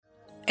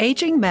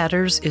Aging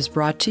Matters is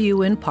brought to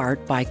you in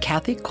part by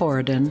Kathy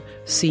Corridon,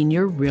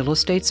 Senior Real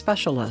Estate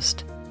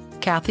Specialist.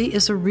 Kathy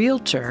is a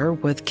realtor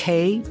with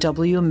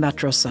KW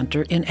Metro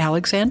Center in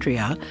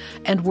Alexandria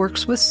and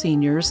works with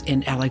seniors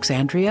in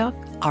Alexandria,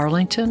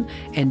 Arlington,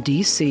 and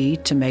D.C.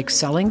 to make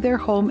selling their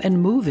home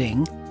and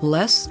moving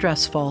less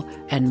stressful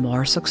and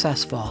more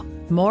successful.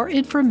 More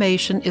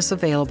information is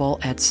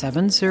available at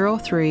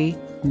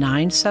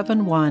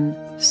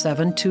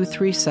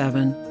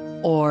 703-971-7237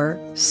 or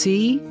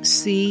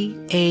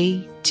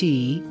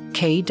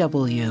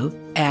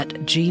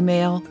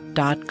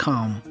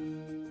ccatkw@gmail.com.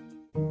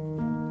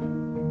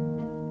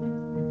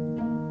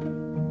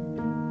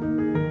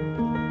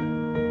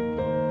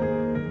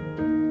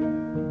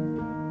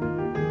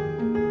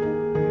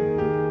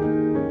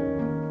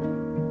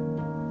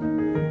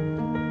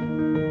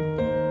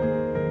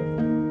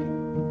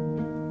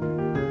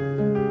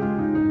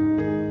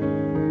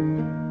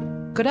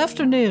 Good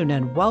afternoon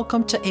and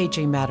welcome to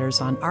Aging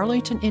Matters on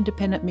Arlington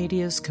Independent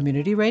Media's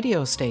community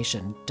radio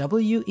station,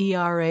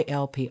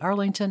 WERALP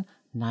Arlington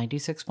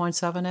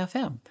 96.7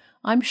 FM.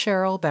 I'm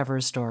Cheryl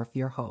Beversdorf,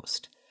 your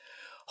host.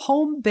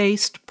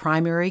 Home-based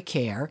primary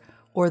care,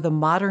 or the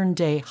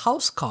modern-day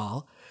house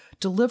call,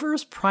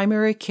 delivers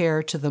primary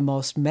care to the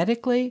most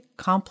medically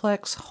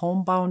complex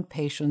homebound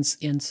patients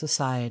in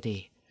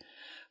society.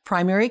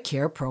 Primary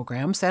care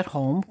programs at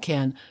home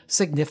can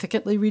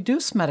significantly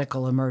reduce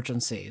medical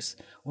emergencies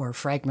or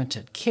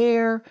fragmented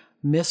care,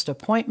 missed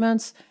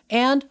appointments,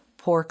 and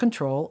poor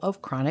control of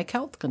chronic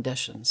health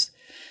conditions.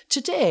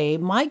 Today,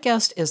 my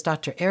guest is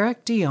Dr.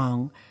 Eric De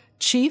Jonge,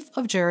 Chief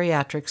of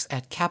Geriatrics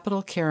at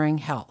Capital Caring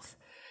Health.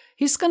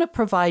 He's going to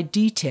provide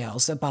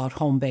details about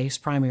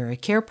home-based primary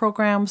care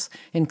programs,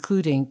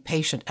 including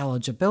patient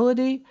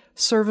eligibility,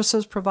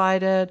 services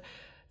provided,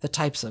 the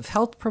types of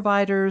health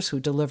providers who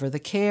deliver the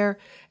care,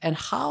 and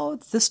how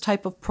this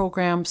type of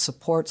program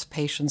supports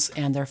patients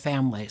and their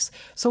families.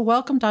 So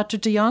welcome, Dr.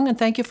 De Jonge, and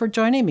thank you for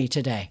joining me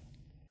today.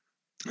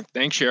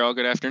 Thanks, Cheryl.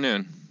 Good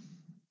afternoon.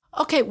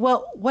 Okay,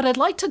 well, what I'd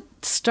like to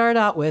start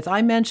out with,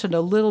 I mentioned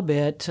a little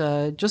bit,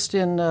 just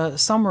in a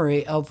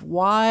summary of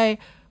why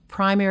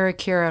primary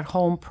care at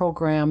home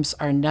programs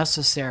are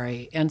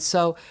necessary. And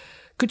so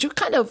could you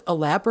kind of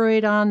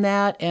elaborate on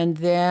that and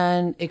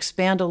then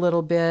expand a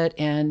little bit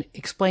and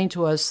explain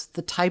to us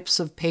the types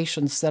of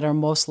patients that are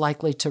most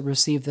likely to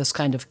receive this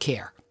kind of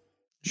care?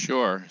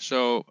 Sure.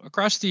 So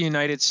across the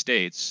United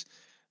States,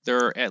 there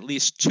are at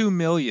least 2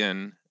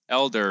 million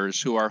elders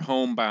who are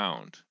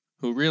homebound,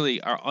 who really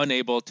are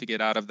unable to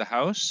get out of the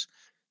house.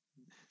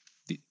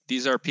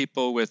 These are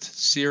people with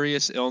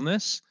serious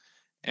illness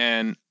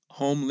and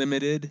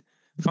home-limited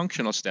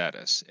functional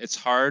status. It's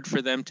hard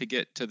for them to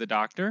get to the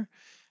doctor.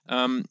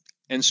 And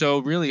so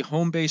really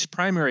home-based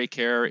primary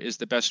care is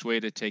the best way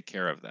to take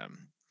care of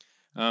them.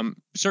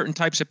 Certain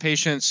types of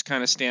patients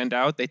kind of stand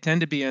out. They tend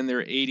to be in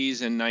their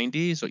 80s and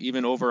 90s, or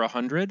even over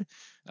 100.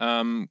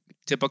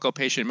 Typical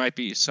patient might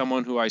be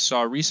someone who I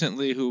saw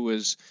recently who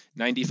was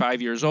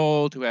 95 years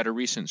old, who had a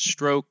recent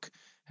stroke,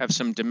 have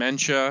some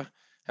dementia,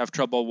 have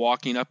trouble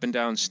walking up and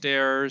down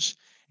stairs,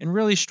 and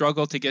really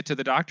struggle to get to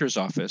the doctor's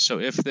office. So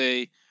if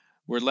they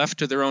were left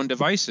to their own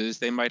devices,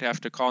 they might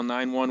have to call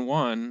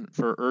 911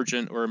 for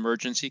urgent or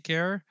emergency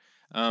care.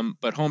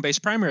 But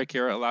home-based primary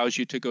care allows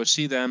you to go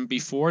see them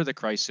before the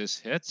crisis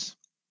hits,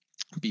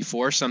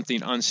 before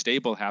something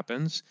unstable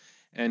happens,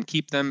 and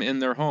keep them in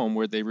their home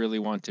where they really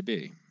want to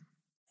be.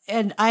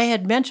 And I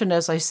had mentioned,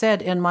 as I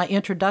said in my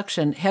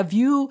introduction,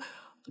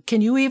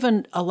 can you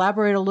even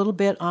elaborate a little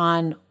bit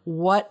on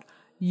what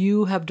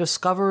you have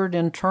discovered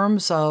in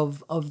terms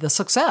of the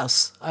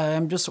success? I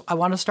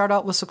want to start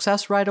out with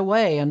success right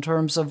away in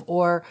terms of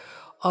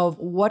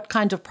what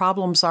kind of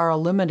problems are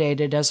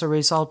eliminated as a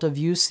result of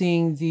you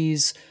seeing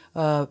these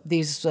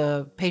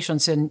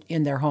patients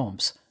in their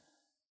homes.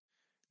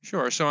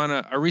 Sure. So on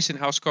a recent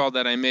house call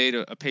that I made,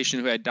 a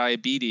patient who had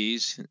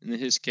diabetes, in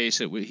his case,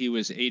 he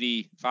was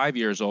 85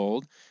 years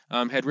old,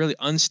 had really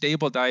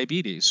unstable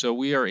diabetes. So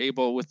we are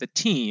able, with the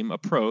team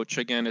approach,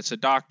 again, it's a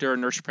doctor,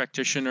 nurse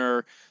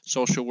practitioner,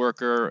 social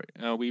worker,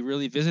 we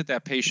really visit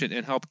that patient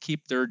and help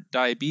keep their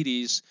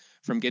diabetes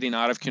from getting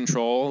out of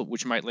control,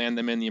 which might land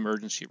them in the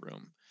emergency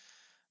room.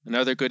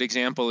 Another good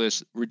example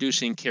is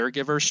reducing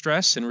caregiver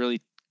stress and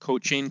really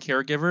coaching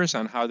caregivers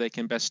on how they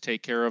can best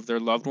take care of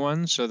their loved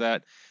ones so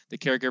that the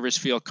caregivers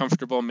feel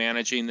comfortable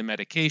managing the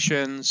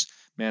medications,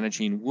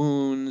 managing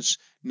wounds,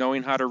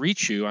 knowing how to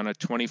reach you on a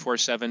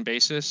 24/7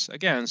 basis,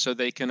 again, so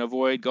they can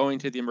avoid going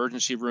to the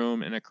emergency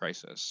room in a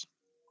crisis.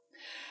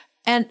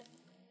 And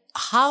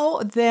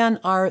how then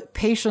are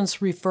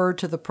patients referred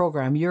to the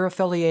program? You're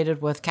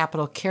affiliated with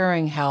Capital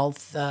Caring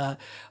Health.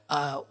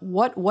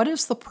 What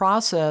is the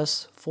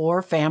process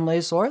for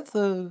families,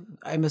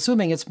 I'm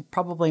assuming it's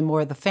probably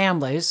more the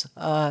families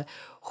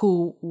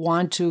who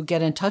want to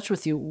get in touch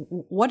with you?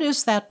 What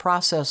is that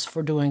process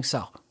for doing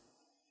so?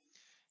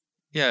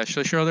 Yeah,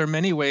 so Cheryl, there are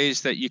many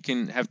ways that you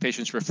can have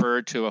patients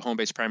referred to a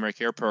home-based primary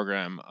care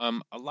program.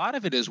 A lot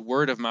of it is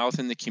word of mouth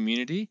in the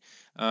community.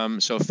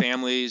 So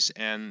families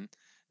and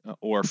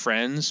or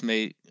friends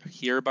may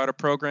hear about a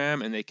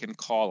program and they can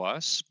call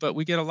us. But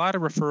we get a lot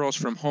of referrals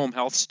from home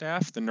health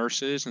staff, the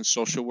nurses and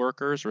social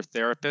workers or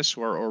therapists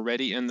who are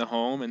already in the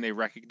home and they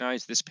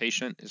recognize this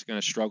patient is going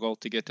to struggle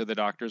to get to the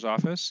doctor's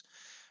office.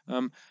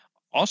 Um,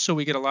 Also,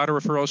 we get a lot of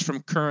referrals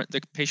from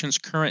the patient's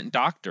current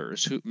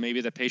doctors who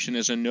maybe the patient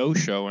is a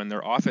no-show in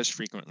their office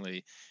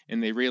frequently,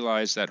 and they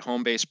realize that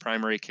home-based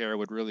primary care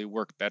would really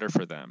work better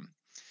for them.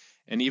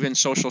 And even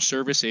social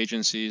service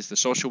agencies, the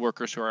social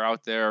workers who are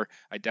out there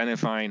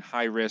identifying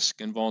high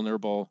risk and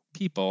vulnerable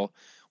people,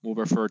 will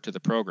refer to the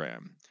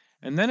program.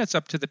 And then it's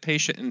up to the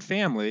patient and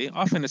family.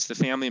 Often it's the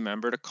family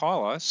member to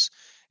call us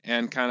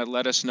and kind of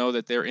let us know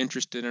that they're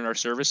interested in our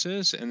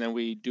services. And then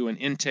we do an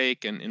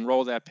intake and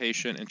enroll that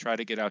patient and try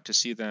to get out to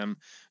see them,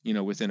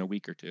 within a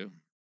week or two.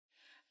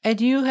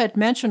 And you had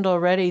mentioned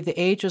already the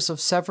ages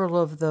of several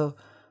of the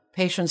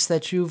patients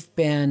that you've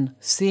been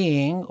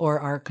seeing or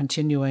are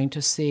continuing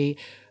to see.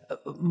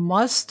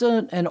 Must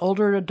an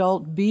older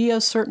adult be a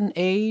certain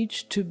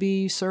age to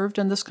be served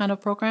in this kind of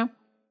program?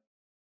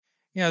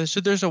 Yeah, so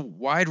there's a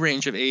wide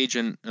range of age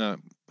and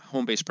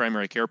home-based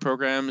primary care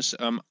programs.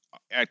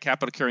 At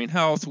Capital Caring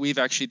Health, we've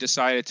actually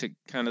decided to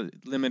kind of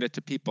limit it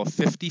to people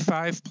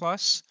 55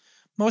 plus.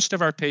 Most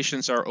of our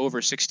patients are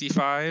over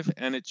 65,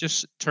 and it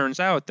just turns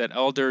out that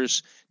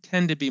elders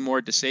tend to be more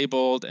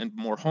disabled and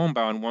more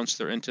homebound once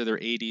they're into their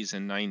 80s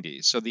and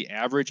 90s. So the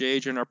average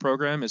age in our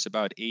program is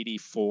about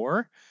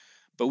 84,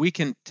 but we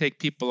can take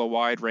people a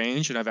wide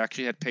range, and I've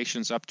actually had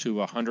patients up to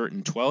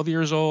 112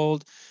 years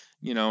old,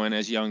 and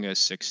as young as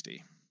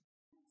 60.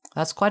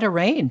 That's quite a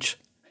range.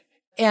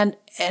 And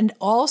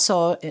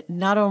also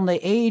not only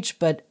age,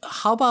 but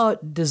how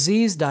about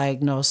disease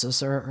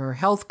diagnosis or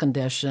health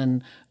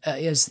condition?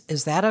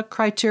 Is that a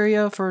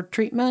criteria for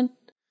treatment?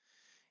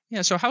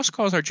 Yeah, so house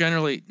calls are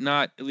generally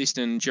not, at least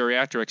in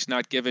geriatrics,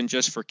 not given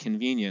just for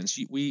convenience.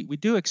 We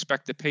do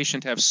expect the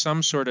patient to have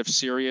some sort of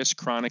serious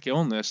chronic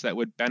illness that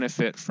would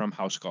benefit from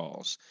house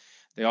calls.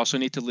 They also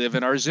need to live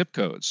in our zip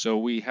codes. So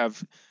we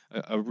have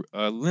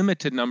a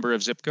limited number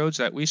of zip codes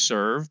that we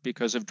serve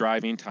because of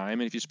driving time.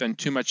 And if you spend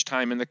too much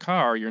time in the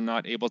car, you're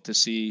not able to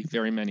see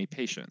very many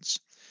patients.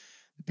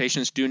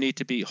 Patients do need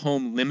to be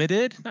home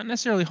limited, not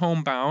necessarily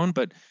homebound,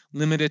 but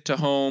limited to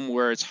home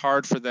where it's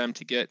hard for them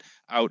to get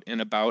out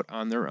and about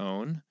on their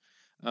own.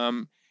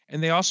 And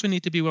they also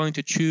need to be willing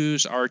to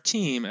choose our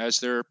team as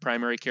their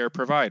primary care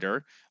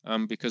provider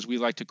because we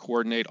like to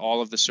coordinate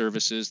all of the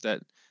services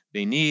that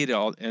they need,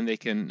 and they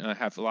can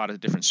have a lot of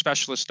different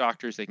specialist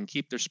doctors. They can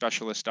keep their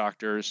specialist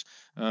doctors,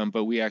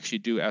 but we actually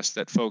do ask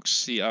that folks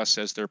see us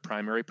as their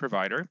primary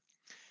provider.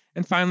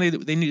 And finally,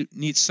 they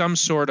need some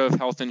sort of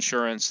health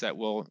insurance that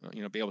will,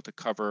 be able to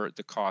cover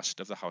the cost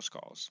of the house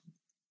calls.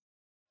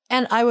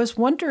 And I was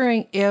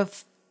wondering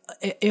if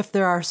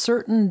there are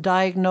certain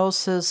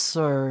diagnoses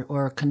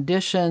or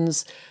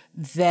conditions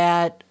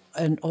that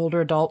an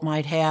older adult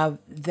might have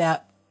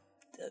that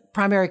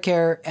primary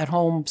care at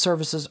home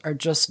services are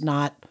just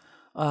not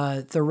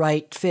the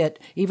right fit,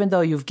 even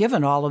though you've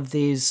given all of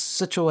these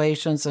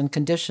situations and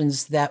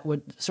conditions that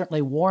would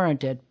certainly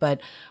warrant it.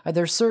 But are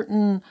there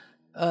certain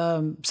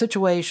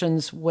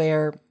situations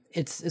where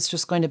it's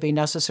just going to be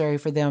necessary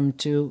for them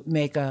to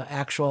make an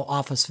actual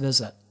office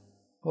visit?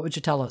 What would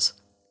you tell us?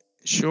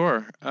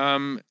 Sure.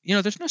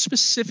 There's no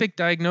specific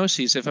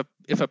diagnoses. If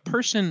a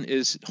person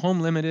is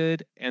home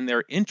limited and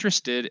they're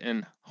interested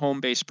in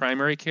home-based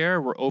primary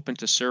care, we're open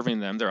to serving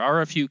them. There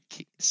are a few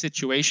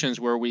situations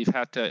where we've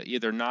had to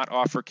either not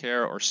offer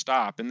care or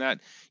stop, and that,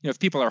 if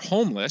people are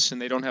homeless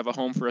and they don't have a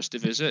home for us to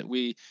visit,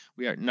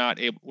 we're not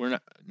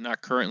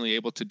currently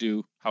able to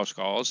do house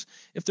calls.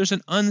 If there's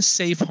an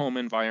unsafe home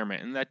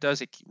environment, and that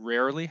does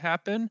rarely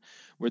happen,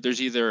 where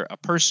there's either a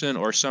person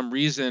or some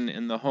reason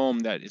in the home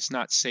that it's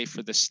not safe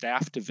for the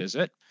staff to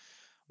visit,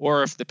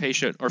 or if the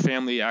patient or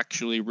family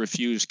actually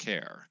refuse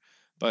care.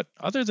 But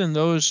other than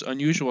those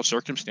unusual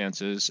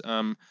circumstances,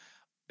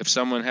 if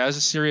someone has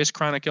a serious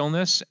chronic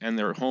illness and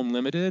they're home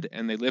limited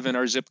and they live in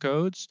our zip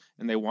codes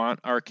and they want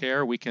our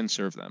care, we can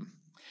serve them.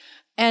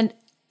 And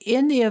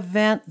in the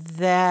event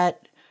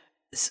that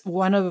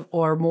one of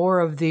or more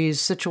of these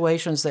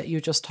situations that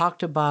you just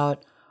talked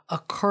about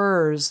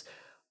occurs,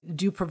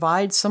 do you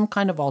provide some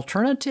kind of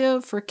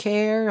alternative for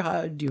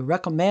care? Do you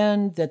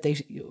recommend that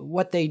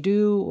what they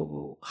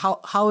do?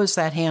 How is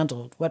that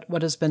handled?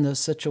 What has been the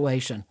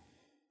situation?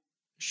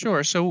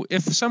 Sure. So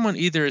if someone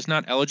either is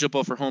not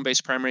eligible for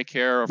home-based primary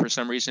care or for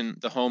some reason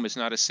the home is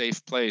not a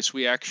safe place,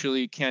 we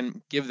actually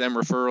can give them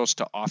referrals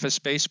to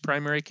office-based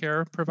primary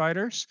care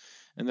providers.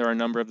 And there are a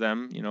number of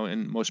them,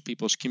 in most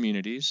people's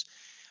communities.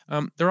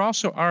 There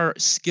also are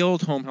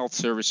skilled home health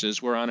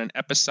services where on an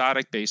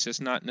episodic basis,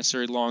 not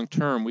necessarily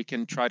long-term, we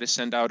can try to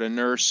send out a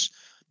nurse,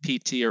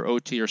 PT or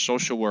OT or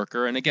social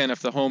worker. And again, if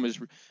the home is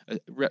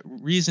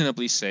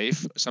reasonably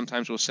safe,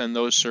 sometimes we'll send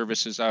those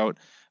services out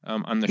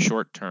on the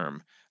short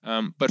term.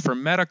 But for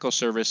medical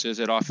services,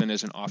 it often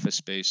is an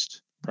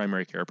office-based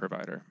primary care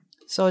provider.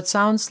 So it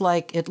sounds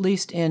like, at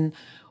least in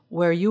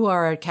where you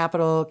are at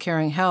Capital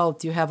Caring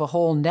Health, you have a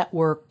whole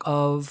network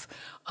of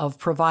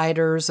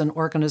providers and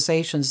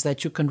organizations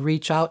that you can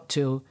reach out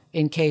to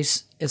in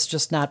case it's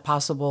just not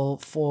possible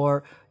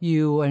for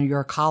you and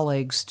your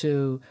colleagues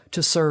to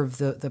serve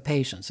the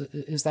patients.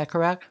 Is that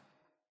correct?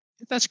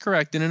 That's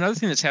correct. And another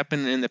thing that's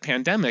happened in the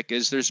pandemic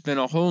is there's been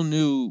a whole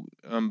new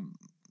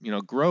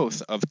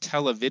growth of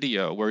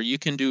televideo where you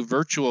can do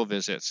virtual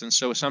visits. And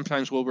so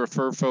sometimes we'll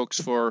refer folks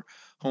for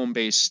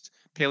home-based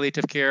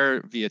palliative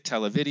care via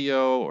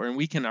televideo, and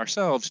we can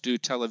ourselves do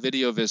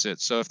televideo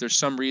visits. So if there's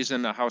some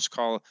reason a house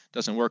call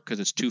doesn't work because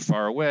it's too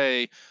far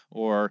away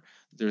or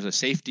there's a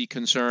safety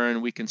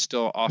concern, we can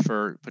still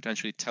offer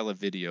potentially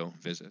televideo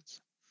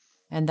visits.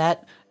 And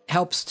that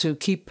helps to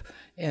keep,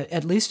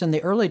 at least in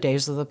the early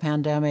days of the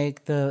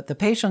pandemic, the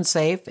patient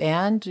safe,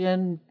 and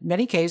in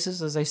many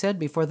cases, as I said,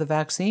 before the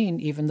vaccine,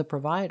 even the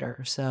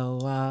provider.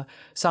 So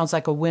sounds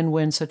like a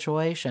win-win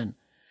situation.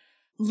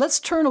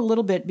 Let's turn a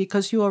little bit,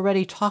 because you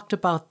already talked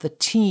about the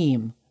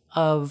team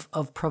of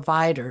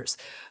providers.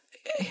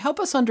 Help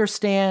us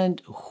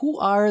understand, who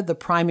are the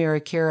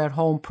primary care at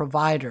home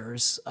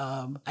providers?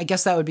 I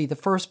guess that would be the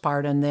first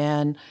part. And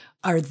then,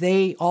 are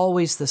they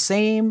always the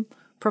same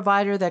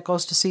provider that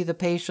goes to see the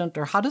patient,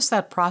 or how does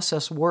that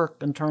process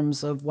work in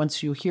terms of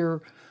once you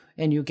hear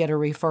and you get a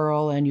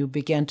referral and you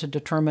begin to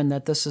determine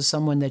that this is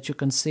someone that you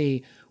can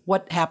see,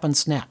 what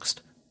happens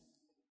next?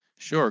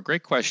 Sure,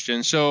 great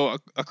question. So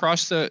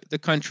across the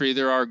country,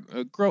 there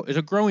is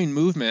a growing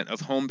movement of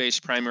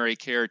home-based primary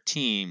care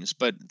teams,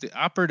 but the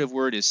operative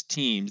word is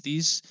teams.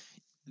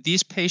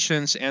 These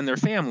patients and their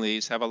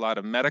families have a lot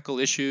of medical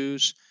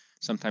issues,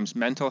 sometimes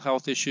mental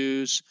health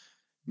issues,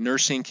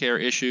 nursing care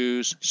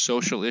issues,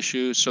 social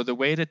issues. So the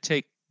way to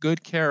take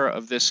good care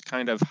of this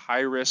kind of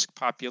high-risk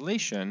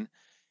population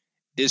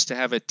is to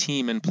have a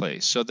team in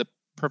place. So the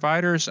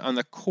providers on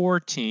the core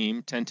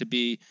team tend to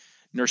be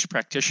nurse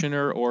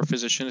practitioner or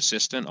physician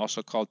assistant,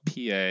 also called PA,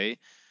 a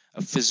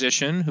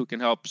physician who can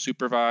help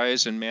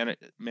supervise and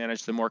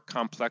manage the more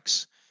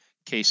complex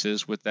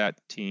cases with that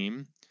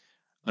team,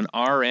 an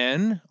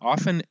RN,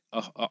 often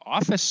an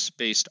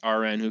office-based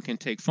RN who can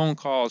take phone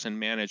calls and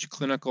manage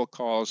clinical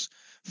calls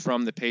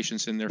from the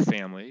patients and their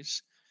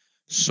families,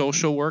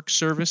 social work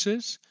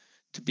services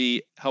to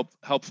be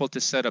helpful to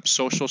set up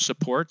social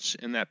supports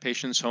in that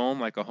patient's home,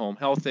 like a home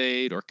health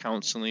aide or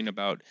counseling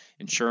about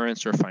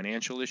insurance or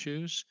financial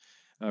issues,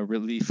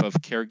 relief of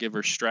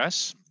caregiver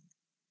stress.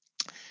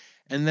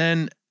 And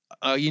then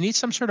you need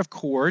some sort of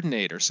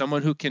coordinator,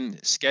 someone who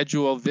can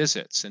schedule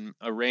visits and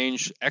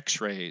arrange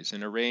x-rays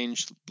and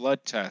arrange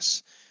blood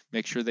tests,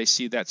 make sure they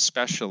see that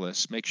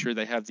specialist, make sure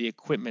they have the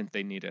equipment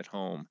they need at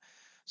home.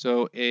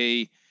 So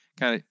a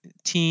kind of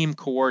team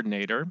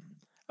coordinator.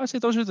 I would say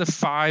those are the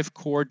 5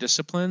 core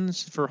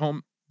disciplines for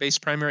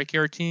home-based primary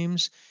care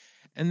teams.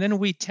 And then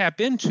we tap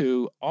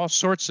into all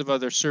sorts of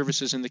other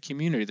services in the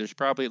community. There's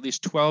probably at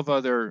least 12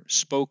 other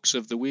spokes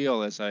of the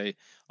wheel, as I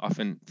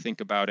often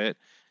think about it,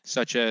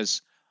 such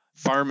as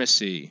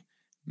pharmacy,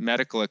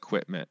 medical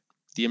equipment,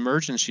 the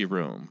emergency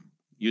room,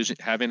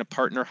 having a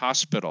partner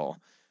hospital,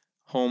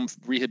 home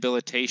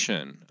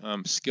rehabilitation,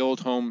 skilled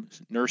home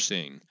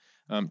nursing,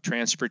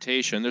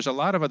 transportation. There's a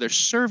lot of other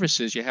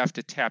services you have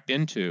to tap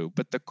into,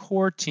 but the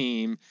core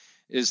team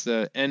is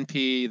the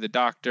NP, the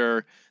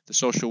doctor, the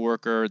social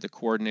worker, the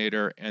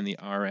coordinator, and the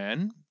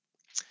RN.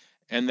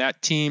 And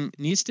that team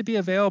needs to be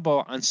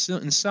available in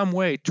some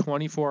way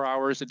 24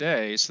 hours a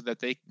day so that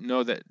they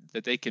know that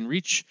they can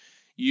reach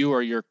you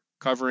or your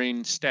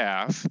covering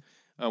staff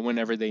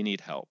whenever they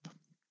need help.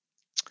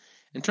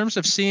 In terms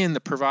of seeing the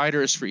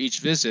providers for each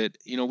visit,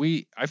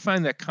 I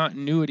find that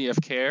continuity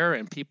of care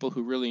and people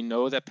who really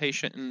know that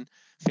patient and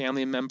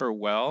family member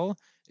well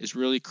is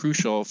really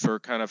crucial for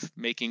kind of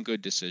making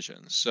good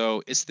decisions.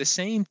 So it's the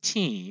same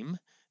team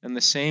and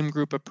the same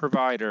group of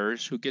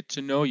providers who get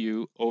to know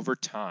you over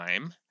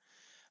time.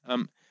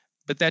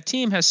 But that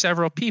team has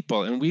several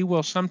people, and we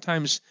will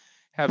sometimes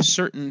have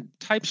certain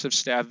types of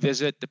staff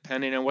visit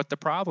depending on what the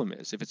problem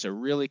is. If it's a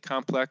really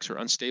complex or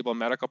unstable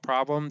medical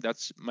problem, that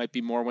might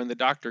be more when the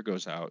doctor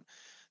goes out.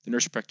 The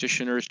nurse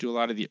practitioners do a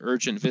lot of the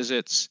urgent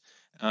visits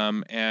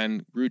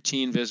and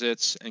routine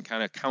visits and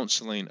kind of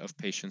counseling of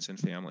patients and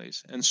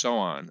families and so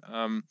on.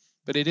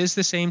 But it is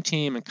the same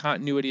team, and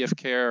continuity of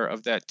care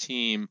of that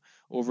team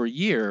over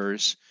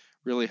years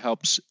really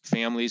helps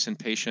families and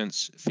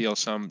patients feel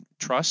some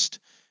trust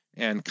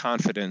and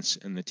confidence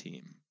in the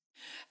team.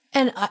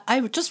 And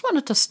I just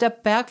wanted to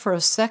step back for a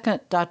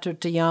second, Dr.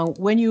 De Jonge.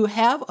 When you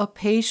have a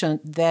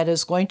patient that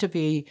is going to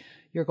be,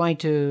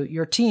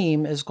 your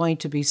team is going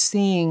to be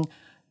seeing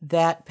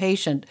that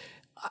patient,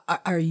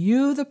 are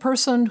you the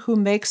person who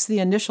makes the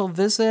initial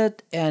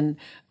visit and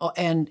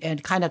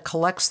kind of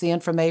collects the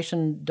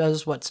information,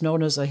 does what's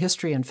known as a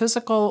history and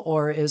physical,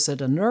 or is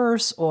it a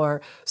nurse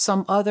or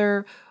some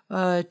other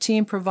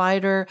team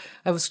provider?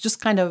 I was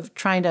just kind of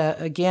trying to,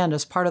 again,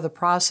 as part of the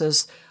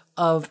process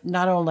of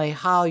not only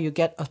how you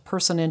get a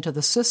person into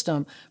the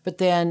system, but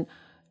then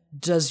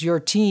does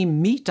your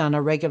team meet on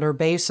a regular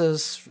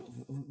basis,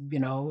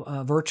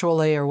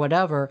 virtually or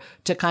whatever,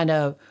 to kind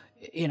of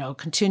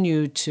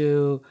continue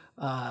to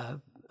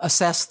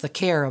assess the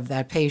care of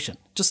that patient?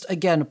 Just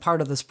again, a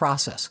part of this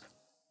process.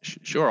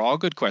 Sure, all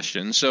good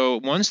questions. So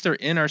once they're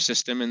in our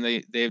system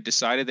and they've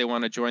decided they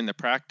want to join the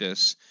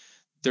practice,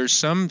 there's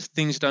some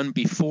things done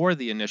before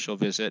the initial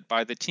visit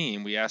by the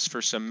team. We ask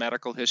for some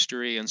medical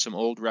history and some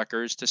old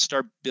records to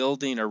start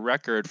building a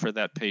record for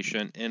that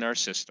patient in our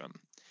system.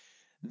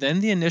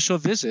 Then the initial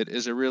visit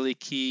is a really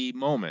key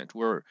moment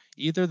where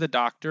either the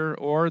doctor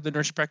or the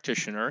nurse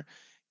practitioner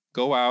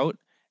go out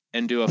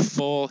and do a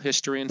full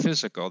history and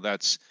physical.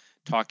 That's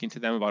talking to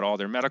them about all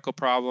their medical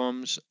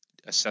problems,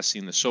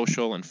 assessing the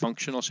social and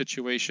functional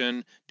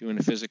situation, doing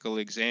a physical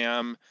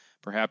exam,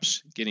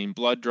 perhaps getting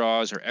blood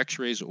draws or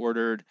x-rays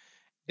ordered.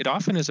 It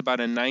often is about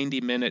a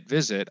 90-minute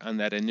visit on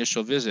that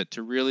initial visit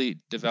to really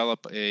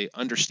develop a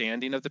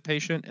understanding of the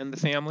patient and the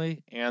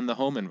family and the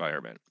home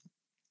environment.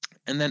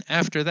 And then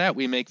after that,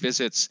 we make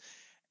visits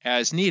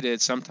as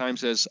needed,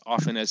 sometimes as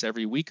often as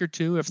every week or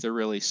two if they're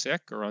really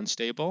sick or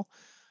unstable.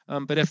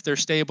 But if they're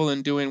stable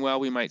and doing well,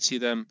 we might see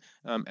them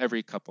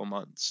every couple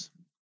months.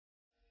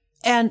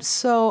 And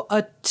so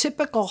a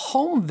typical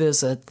home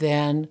visit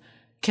then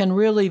can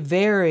really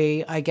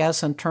vary, I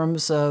guess, in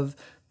terms of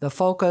the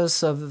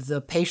focus of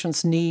the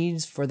patient's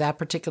needs for that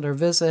particular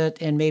visit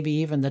and maybe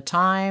even the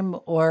time,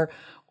 or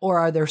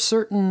are there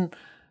certain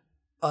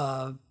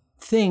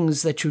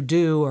things that you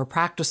do or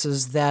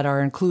practices that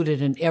are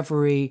included in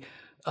every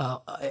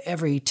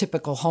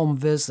typical home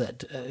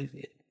visit?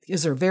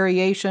 Is there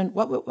variation?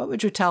 What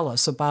would you tell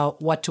us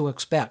about what to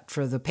expect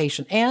for the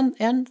patient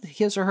and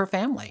his or her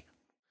family?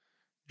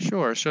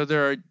 Sure. So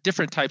there are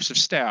different types of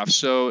staff.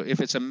 So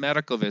if it's a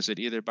medical visit,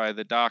 either by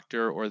the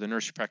doctor or the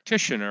nurse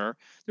practitioner,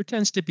 there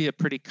tends to be a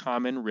pretty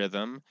common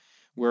rhythm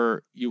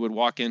where you would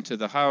walk into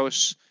the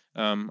house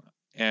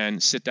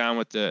and sit down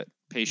with the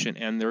patient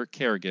and their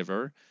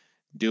caregiver,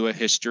 do a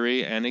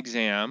history and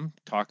exam,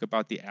 talk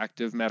about the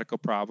active medical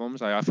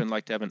problems. I often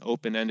like to have an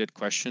open-ended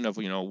question of,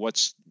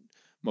 what's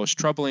most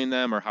troubling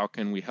them or how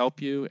can we help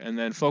you, and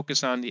then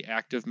focus on the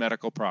active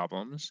medical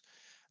problems.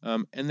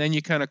 And then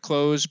you kind of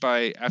close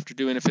by, after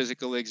doing a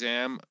physical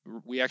exam,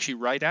 we actually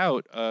write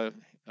out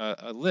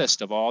a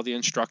list of all the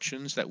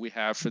instructions that we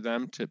have for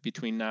them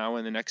between now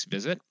and the next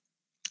visit.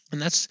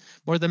 And that's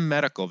more the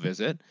medical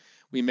visit.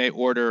 We may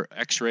order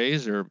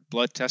x-rays or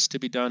blood tests to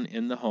be done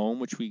in the home,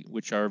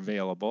 which are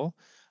available.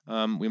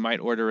 We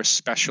might order a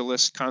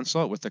specialist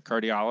consult with a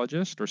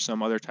cardiologist or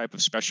some other type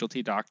of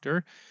specialty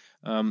doctor.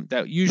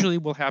 That usually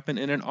will happen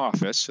in an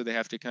office, so they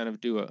have to kind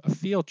of do a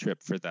field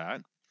trip for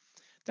that.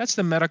 That's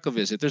the medical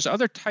visit. There's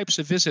other types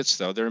of visits,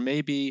 though. There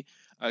may be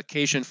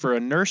occasion for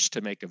a nurse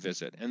to make a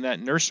visit, and that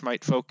nurse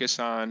might focus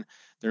on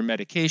their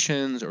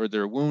medications or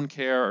their wound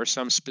care or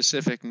some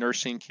specific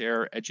nursing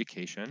care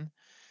education.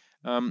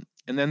 And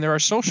then there are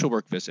social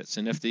work visits,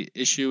 and if the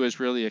issue is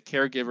really a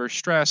caregiver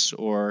stress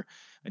or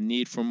a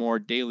need for more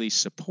daily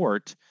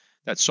support,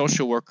 that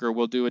social worker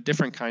will do a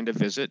different kind of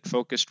visit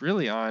focused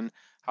really on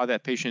how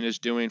that patient is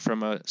doing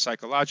from a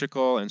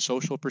psychological and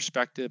social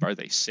perspective. Are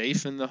they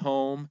safe in the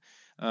home?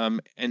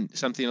 And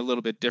something a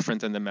little bit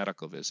different than the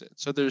medical visit.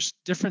 So there's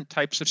different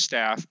types of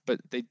staff, but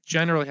they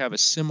generally have a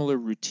similar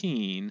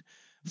routine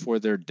for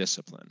their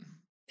discipline.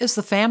 Is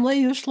the family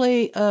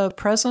usually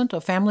present, a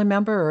family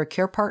member or a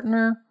care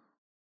partner?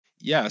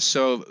 Yeah,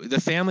 so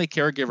the family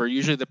caregiver,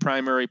 usually the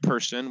primary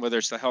person, whether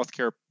it's the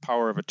healthcare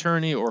power of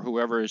attorney or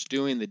whoever is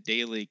doing the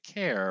daily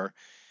care,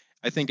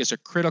 I think is a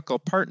critical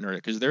partner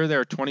because they're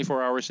there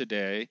 24 hours a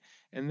day.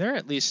 And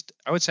they're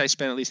I would say I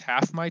spend at least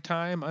half my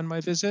time on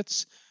my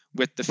visits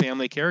with the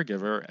family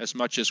caregiver as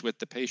much as with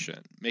the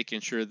patient,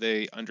 making sure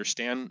they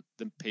understand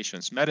the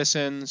patient's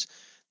medicines,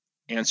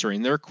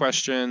 answering their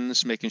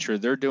questions, making sure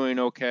they're doing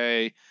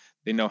okay.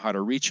 They know how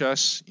to reach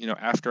us,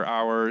 after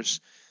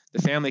hours.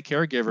 The family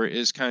caregiver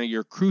is kind of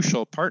your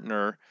crucial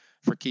partner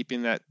for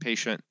keeping that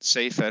patient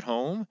safe at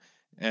home,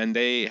 and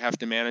they have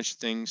to manage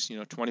things,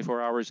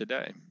 24 hours a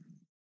day.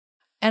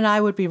 And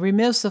I would be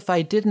remiss if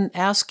I didn't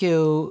ask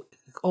you,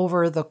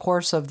 over the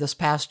course of this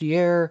past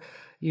year,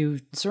 you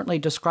certainly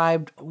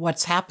described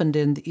what's happened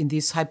in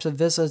these types of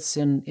visits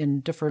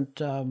in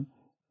different,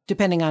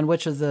 depending on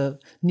which of the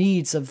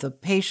needs of the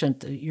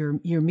patient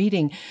you're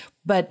meeting.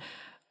 But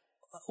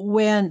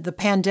when the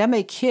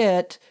pandemic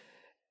hit,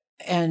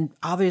 and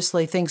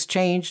obviously things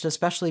changed,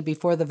 especially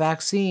before the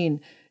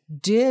vaccine,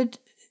 did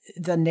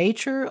the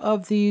nature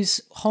of these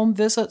home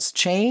visits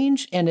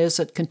change, and is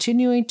it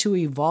continuing to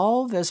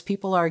evolve as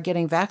people are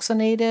getting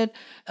vaccinated?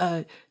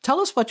 Tell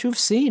us what you've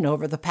seen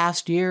over the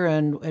past year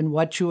and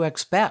what you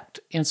expect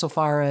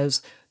insofar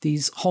as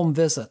these home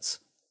visits.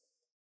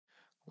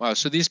 Wow,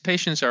 so these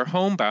patients are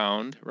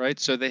homebound, right?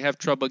 So they have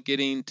trouble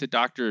getting to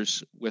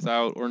doctors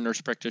or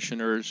nurse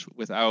practitioners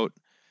without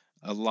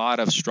a lot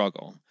of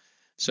struggle.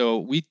 So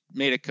we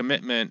made a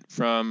commitment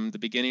from the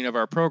beginning of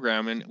our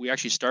program, and we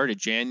actually started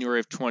January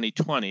of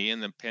 2020,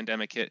 and the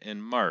pandemic hit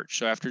in March.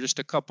 So after just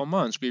a couple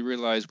months, we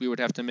realized we would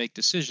have to make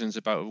decisions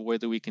about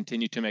whether we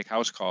continue to make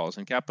house calls.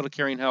 And Capital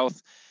Caring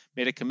Health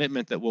made a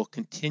commitment that we'll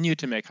continue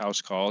to make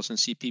house calls and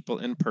see people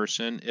in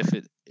person if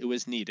it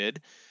was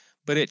needed.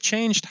 but it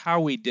changed how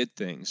we did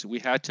things. We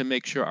had to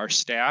make sure our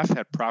staff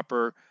had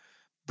proper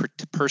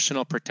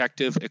personal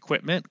protective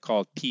equipment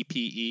called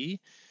PPE.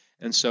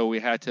 And so we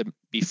had to,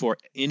 before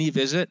any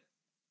visit,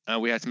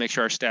 we had to make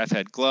sure our staff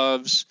had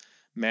gloves,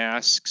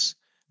 masks,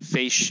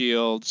 face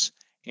shields,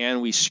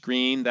 and we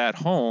screened that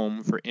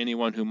home for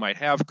anyone who might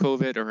have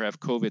COVID or have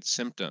COVID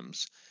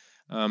symptoms.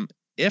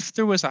 If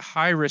there was a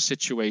high-risk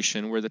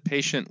situation where the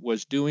patient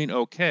was doing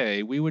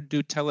okay, we would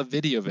do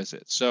televideo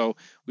visits. So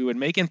we would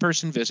make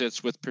in-person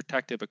visits with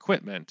protective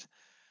equipment.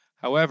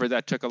 However,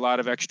 that took a lot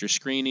of extra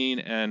screening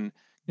and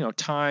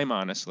time,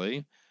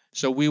 honestly.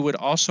 So we would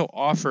also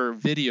offer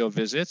video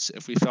visits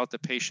if we felt the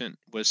patient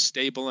was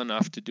stable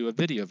enough to do a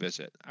video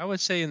visit. I would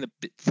say in the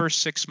first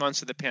 6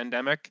 months of the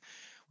pandemic,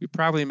 we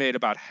probably made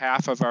about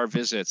half of our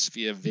visits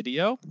via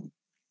video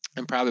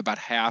and probably about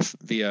half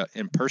via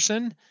in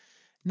person.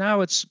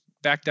 Now it's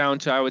back down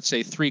to, I would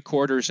say,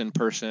 3/4 in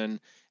person,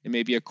 and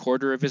maybe a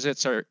quarter of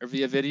visits are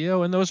via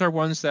video. And those are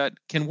ones that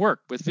can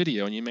work with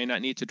video, and you may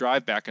not need to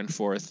drive back and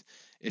forth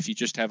if you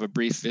just have a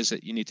brief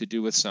visit you need to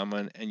do with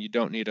someone and you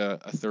don't need a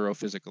thorough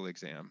physical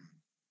exam.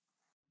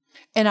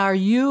 And are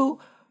you,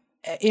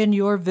 in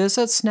your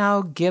visits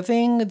now,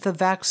 giving the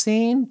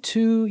vaccine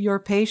to your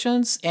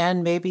patients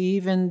and maybe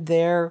even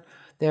their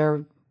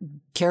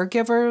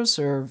caregivers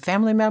or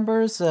family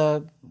members?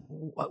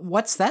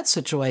 What's that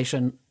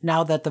situation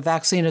now that the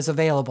vaccine is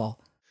available?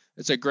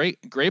 It's a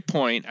great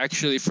point.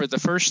 Actually, for the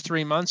first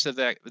 3 months of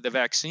the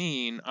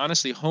vaccine,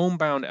 honestly,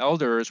 homebound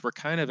elders were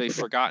kind of a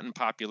forgotten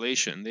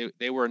population.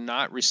 They were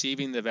not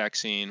receiving the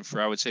vaccine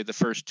for, I would say, the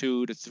first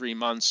 2 to 3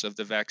 months of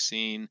the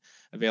vaccine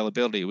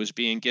availability. It was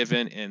being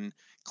given in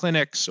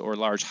clinics or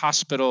large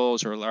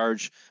hospitals or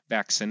large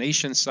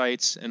vaccination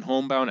sites, and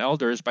homebound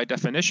elders, by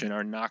definition,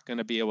 are not going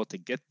to be able to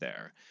get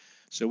there.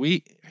 So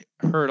we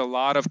heard a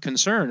lot of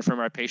concern from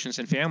our patients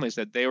and families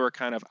that they were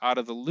kind of out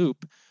of the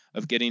loop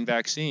of getting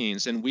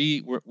vaccines. And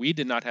we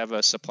did not have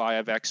a supply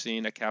of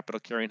vaccine at Capital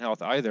Caring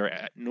Health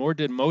either, nor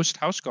did most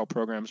house call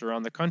programs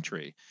around the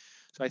country.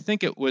 So I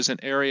think it was an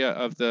area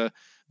of the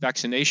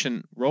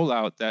vaccination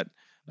rollout that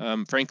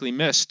frankly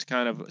missed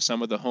kind of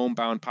some of the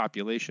homebound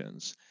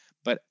populations.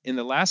 But in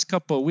the last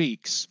couple of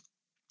weeks,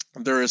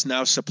 there is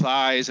now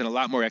supplies and a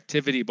lot more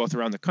activity both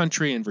around the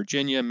country in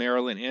Virginia,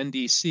 Maryland, and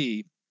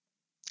DC,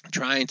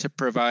 trying to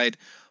provide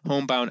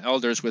homebound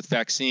elders with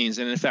vaccines.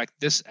 And in fact,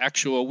 this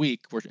actual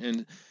week, we're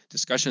in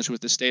discussions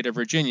with the state of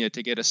Virginia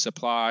to get a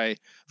supply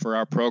for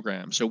our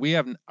program. So we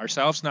have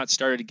ourselves not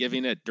started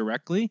giving it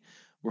directly.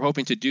 We're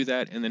hoping to do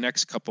that in the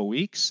next couple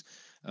weeks.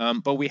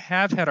 But we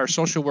have had our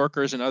social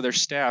workers and other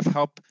staff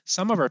help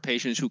some of our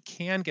patients who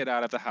can get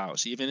out of the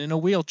house, even in a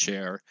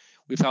wheelchair.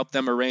 We've helped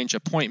them arrange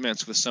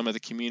appointments with some of the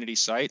community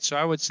sites. So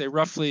I would say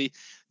roughly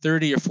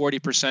 30 or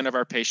 40% of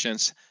our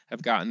patients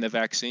have gotten the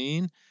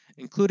vaccine,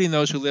 including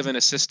those who live in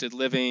assisted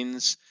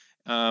livings,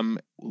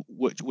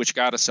 which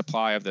got a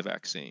supply of the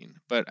vaccine.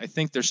 But I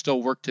think there's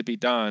still work to be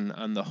done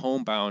on the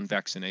homebound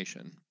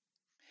vaccination.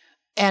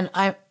 And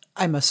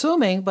I'm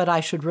assuming, but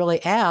I should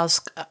really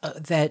ask,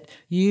 that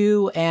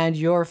you and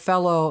your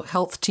fellow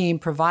health team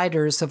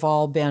providers have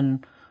all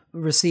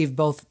received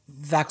both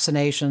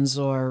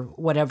vaccinations, or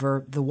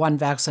whatever, the one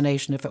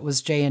vaccination, if it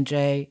was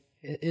J&J.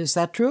 Is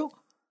that true?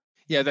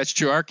 Yeah, that's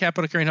true. Our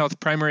Capital Caring Health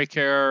primary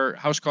care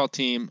house call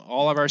team,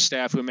 all of our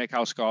staff who make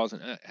house calls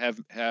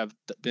have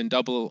been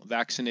double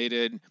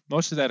vaccinated.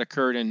 Most of that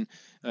occurred in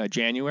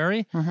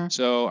January. Mm-hmm.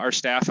 So our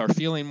staff are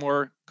feeling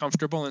more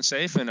comfortable and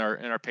safe, and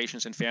our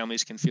patients and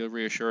families can feel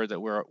reassured that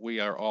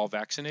we are all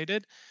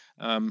vaccinated.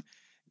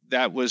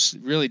 That was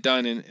really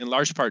done in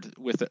large part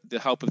with the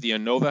help of the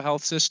Inova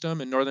Health System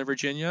in Northern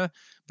Virginia,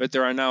 but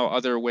there are now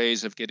other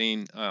ways of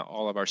getting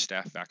all of our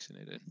staff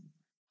vaccinated.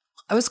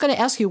 I was going to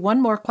ask you one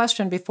more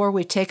question before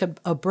we take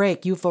a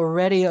break. You've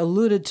already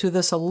alluded to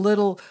this a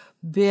little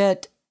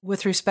bit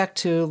with respect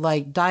to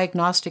like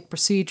diagnostic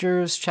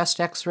procedures, chest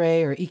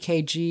x-ray or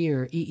EKG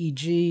or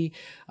EEG,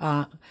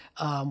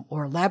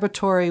 or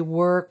laboratory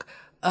work.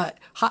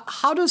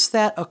 How does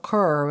that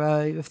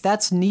occur? If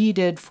that's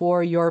needed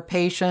for your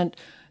patient,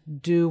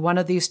 do one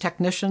of these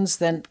technicians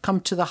then come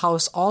to the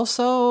house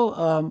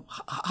also?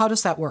 How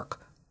does that work?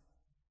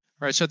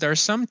 Right, so there are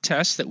some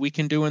tests that we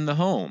can do in the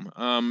home,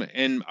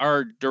 and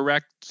our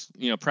direct,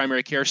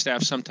 primary care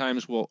staff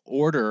sometimes will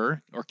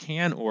order or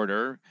can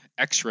order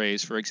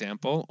X-rays, for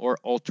example, or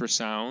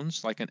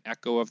ultrasounds like an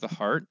echo of the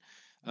heart.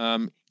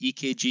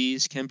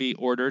 EKGs can be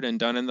ordered and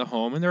done in the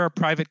home, and there are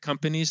private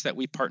companies that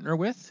we partner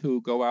with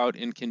who go out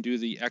and can do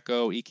the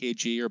echo,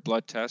 EKG, or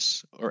blood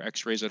tests or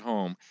X-rays at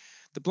home.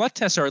 The blood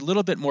tests are a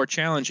little bit more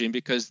challenging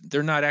because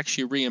they're not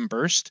actually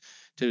reimbursed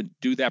to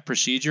do that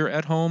procedure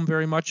at home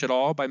very much at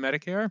all by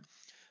Medicare.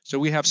 So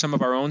we have some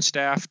of our own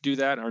staff do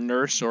that. Our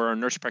nurse or our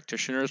nurse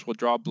practitioners will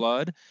draw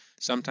blood.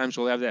 Sometimes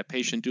we'll have that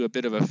patient do a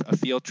bit of a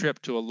field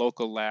trip to a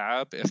local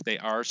lab if they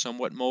are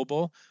somewhat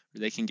mobile, or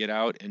they can get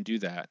out and do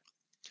that.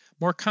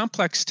 More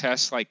complex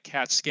tests like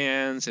CAT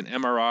scans and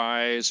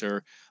MRIs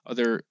or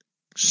other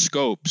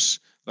scopes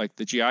like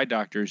the GI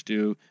doctors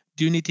do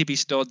do need to be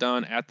still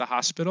done at the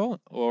hospital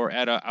or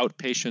at an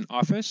outpatient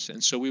office.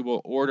 And so we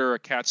will order a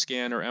CAT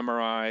scan or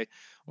MRI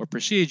or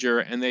procedure,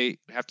 and they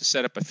have to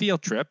set up a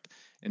field trip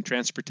and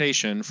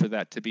transportation for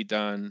that to be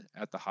done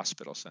at the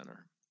hospital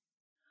center.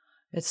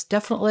 It's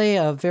definitely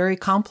a very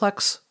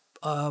complex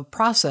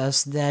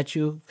process that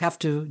you have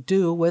to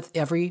do with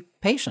every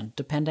patient,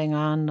 depending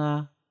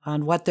on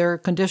what their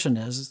condition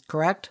is,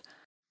 correct?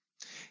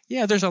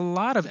 Yeah, there's a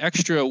lot of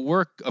extra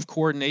work of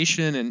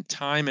coordination and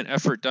time and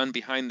effort done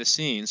behind the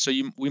scenes. So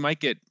we might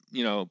get,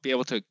 be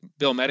able to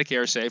bill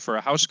Medicare, say, for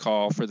a house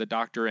call for the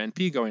doctor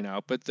NP going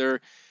out, but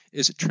there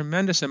is a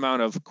tremendous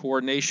amount of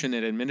coordination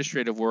and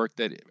administrative work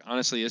that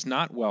honestly is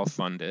not well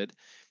funded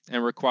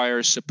and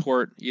requires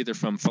support either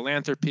from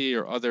philanthropy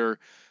or other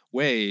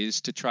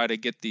ways to try to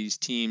get these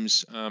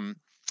teams kind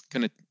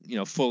of,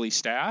 fully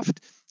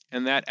staffed.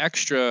 And that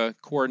extra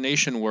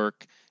coordination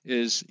work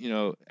is,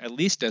 at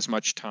least as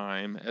much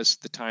time as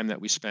the time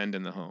that we spend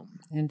in the home.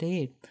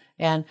 Indeed.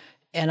 And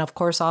of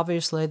course,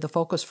 obviously, the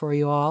focus for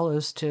you all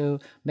is to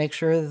make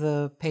sure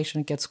the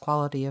patient gets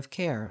quality of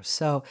care.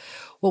 So,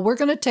 well, we're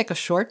going to take a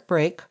short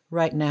break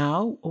right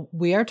now.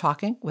 We are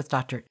talking with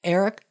Dr.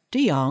 Eric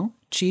De Jonge,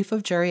 Chief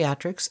of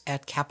Geriatrics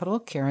at Capital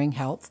Caring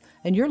Health,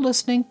 and you're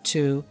listening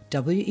to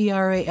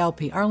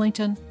WERA-LP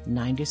Arlington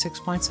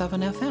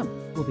 96.7 FM.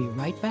 We'll be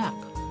right back.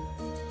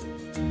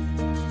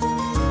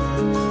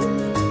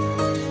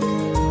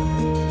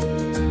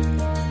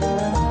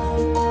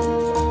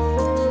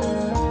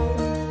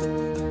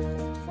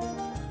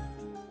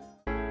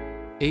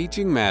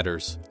 Aging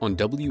Matters on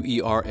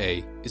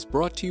WERA is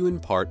brought to you in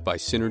part by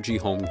Synergy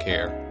Home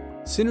Care.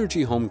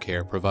 Synergy Home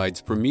Care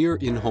provides premier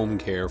in-home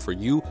care for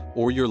you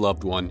or your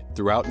loved one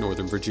throughout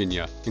Northern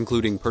Virginia,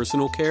 including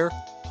personal care,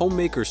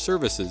 homemaker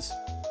services,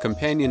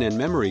 companion and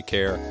memory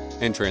care,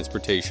 and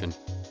transportation.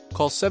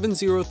 Call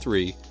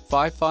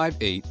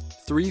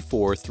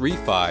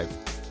 703-558-3435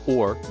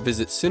 or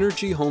visit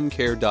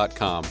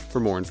synergyhomecare.com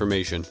for more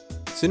information.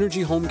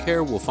 Synergy Home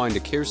Care will find a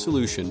care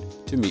solution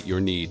to meet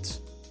your needs.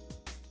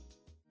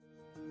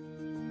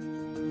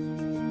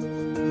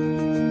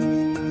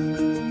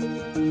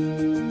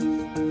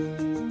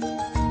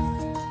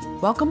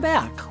 Welcome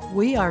back.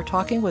 We are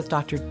talking with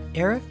Dr.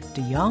 Eric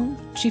De Jonge,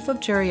 Chief of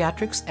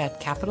Geriatrics at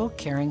Capital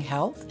Caring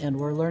Health, and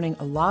we're learning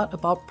a lot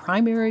about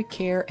primary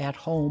care at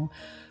home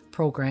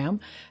program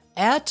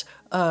at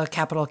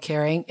Capital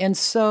Caring. And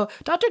so,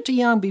 Dr. De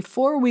Jonge,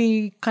 before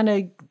we kind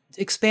of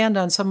expand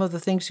on some of the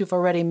things you've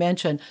already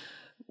mentioned,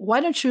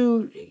 why don't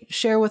you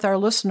share with our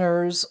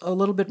listeners a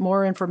little bit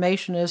more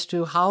information as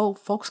to how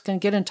folks can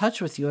get in touch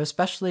with you,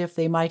 especially if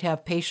they might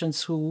have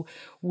patients who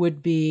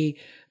would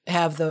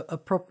have the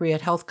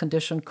appropriate health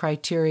condition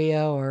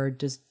criteria or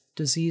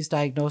disease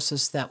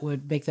diagnosis that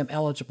would make them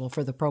eligible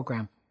for the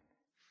program?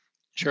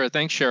 Sure.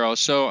 Thanks, Cheryl.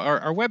 So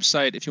our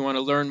website, if you want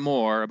to learn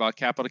more about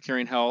Capital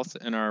Caring Health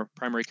and our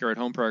primary care at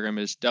home program,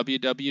 is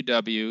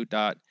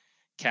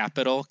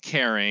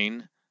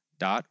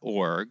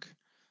www.capitalcaring.org.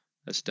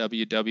 That's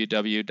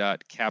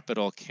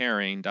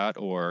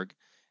www.capitalcaring.org.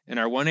 And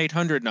our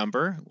 1-800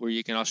 number, where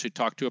you can also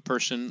talk to a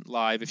person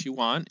live if you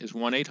want, is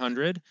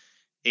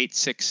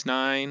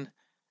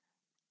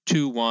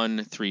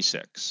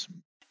 1-800-869-2136.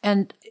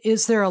 And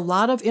is there a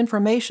lot of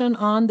information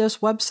on this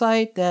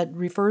website that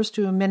refers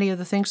to many of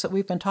the things that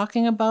we've been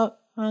talking about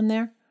on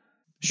there?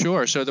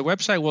 Sure. So the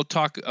website will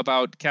talk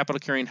about Capital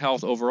Caring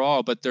Health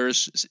overall, but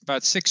there's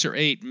about 6 or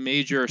 8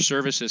 major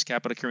services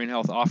Capital Caring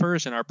Health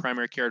offers, and our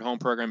primary care at home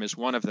program is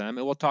one of them.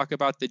 It will talk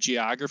about the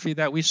geography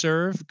that we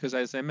serve, because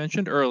as I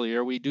mentioned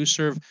earlier, we do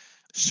serve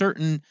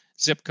certain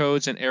zip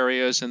codes and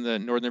areas in the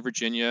Northern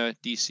Virginia,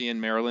 DC, and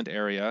Maryland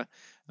area.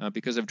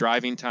 Because of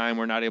driving time,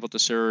 we're not able to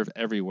serve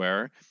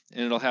everywhere.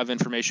 And it'll have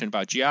information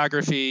about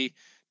geography,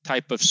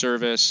 type of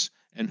service,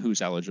 and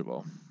who's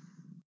eligible.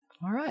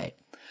 All right.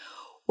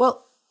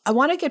 Well, I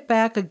want to get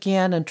back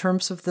again in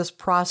terms of this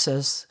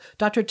process.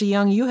 Dr. De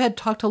Jonge, you had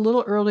talked a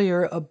little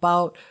earlier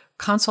about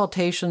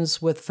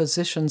consultations with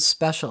physician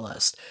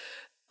specialists.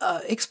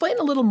 Explain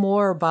a little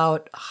more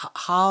about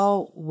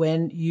how,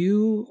 when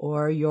you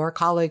or your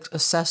colleagues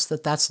assess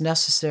that that's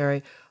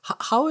necessary,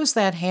 how is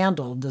that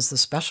handled? Does the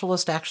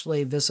specialist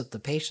actually visit the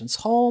patient's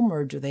home,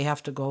 or do they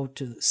have to go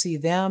to see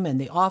them in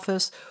the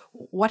office?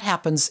 What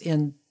happens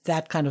in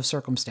that kind of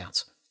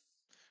circumstance?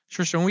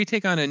 Sure. So when we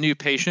take on a new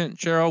patient,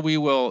 Cheryl, we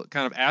will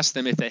kind of ask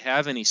them if they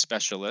have any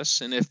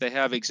specialists. And if they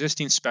have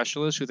existing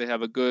specialists who they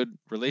have a good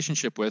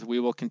relationship with,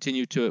 we will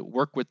continue to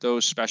work with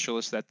those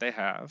specialists that they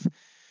have.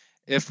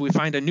 If we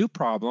find a new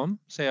problem,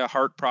 say a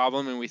heart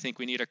problem, and we think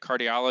we need a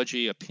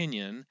cardiology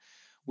opinion,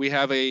 we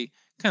have a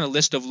kind of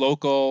list of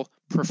local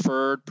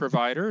preferred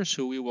providers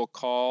who we will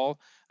call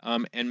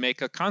and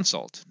make a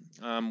consult.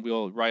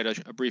 We'll write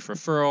a brief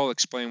referral,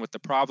 explain what the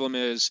problem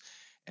is,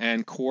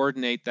 and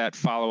coordinate that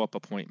follow-up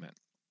appointment.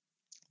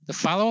 The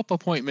follow-up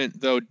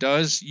appointment, though,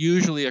 does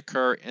usually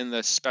occur in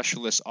the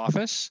specialist's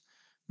office.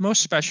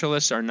 Most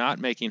specialists are not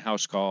making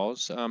house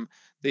calls.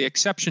 The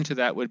exception to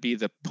that would be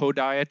the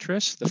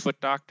podiatrists, the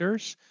foot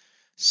doctors.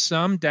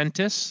 Some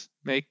dentists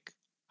make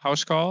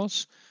house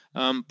calls.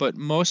 But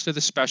most of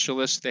the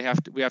specialists,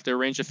 we have to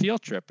arrange a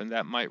field trip, and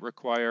that might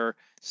require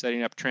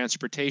setting up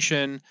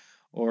transportation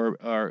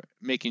or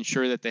making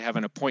sure that they have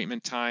an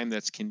appointment time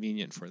that's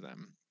convenient for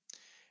them.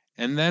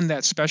 And then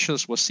that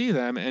specialist will see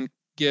them and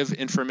give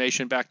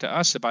information back to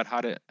us about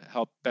how to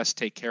help best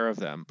take care of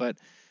them. But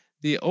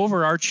the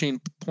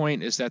overarching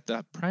point is that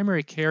the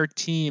primary care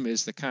team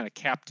is the kind of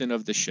captain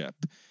of the ship.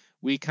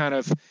 We kind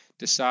of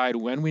decide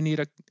when we need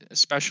a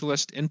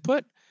specialist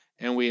input,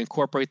 and we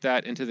incorporate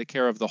that into the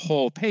care of the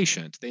whole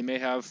patient. They may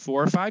have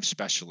 4 or 5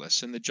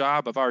 specialists, and the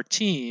job of our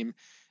team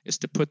is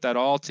to put that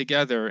all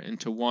together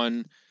into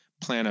one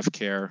plan of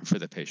care for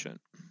the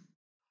patient.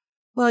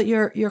 Well,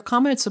 your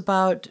comments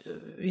about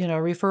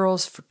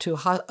referrals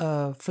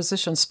to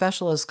physician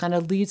specialists kind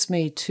of leads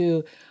me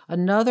to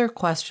another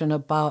question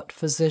about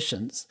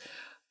physicians.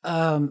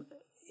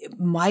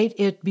 Might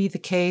it be the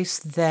case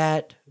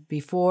that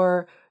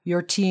before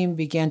your team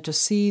began to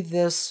see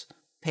this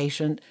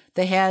patient,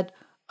 they had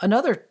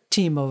another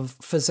team of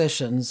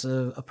physicians,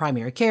 a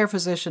primary care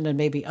physician and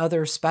maybe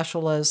other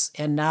specialists,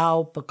 and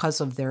now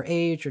because of their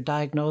age or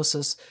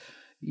diagnosis,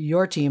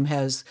 your team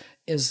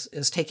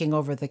is taking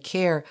over the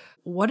care?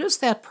 What is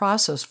that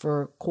process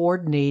for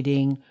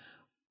coordinating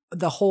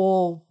the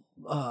whole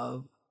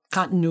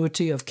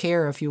continuity of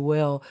care, if you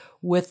will,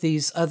 with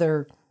these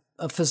other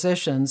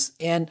physicians?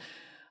 And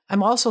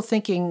I'm also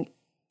thinking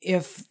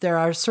if there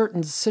are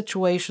certain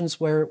situations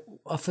where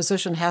a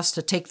physician has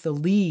to take the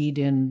lead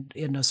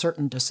in a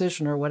certain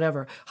decision or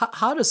whatever,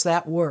 how does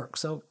that work?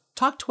 So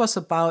talk to us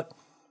about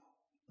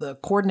the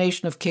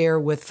coordination of care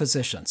with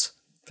physicians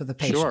for the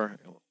patient. Sure.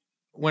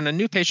 When a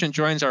new patient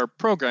joins our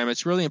program,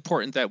 it's really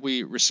important that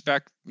we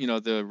respect,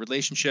 the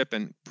relationship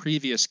and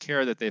previous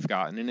care that they've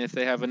gotten. And if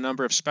they have a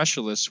number of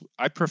specialists,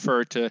 I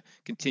prefer to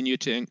continue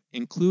to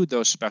include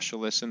those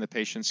specialists in the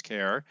patient's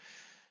care.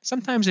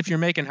 Sometimes if you're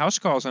making house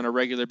calls on a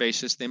regular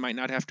basis, they might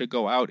not have to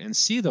go out and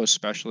see those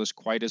specialists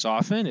quite as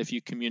often if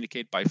you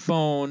communicate by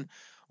phone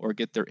or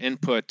get their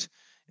input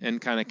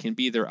and kind of can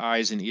be their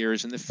eyes and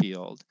ears in the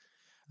field.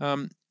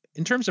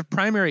 In terms of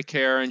primary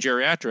care and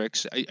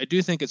geriatrics, I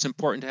do think it's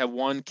important to have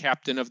one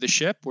captain of the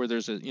ship where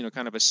there's a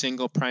kind of a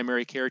single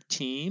primary care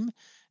team.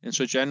 And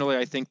so generally,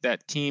 I think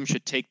that team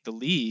should take the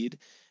lead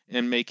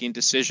in making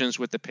decisions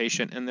with the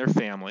patient and their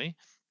family.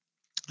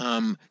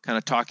 Kind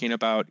of talking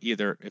about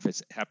either if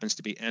it happens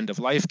to be end of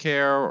life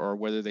care or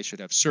whether they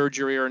should have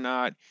surgery or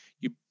not.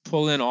 You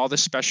pull in all the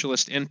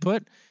specialist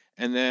input,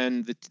 and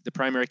then the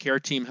primary care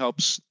team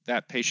helps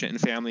that patient and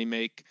family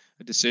make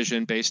a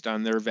decision based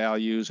on their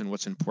values and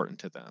what's important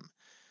to them.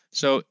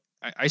 So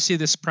I see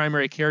this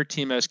primary care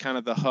team as kind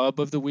of the hub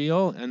of the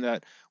wheel, and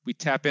that we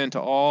tap into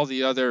all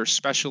the other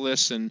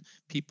specialists and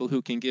people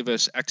who can give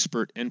us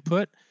expert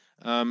input,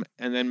 and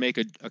then make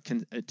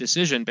a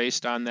decision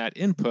based on that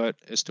input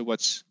as to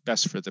what's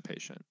best for the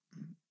patient.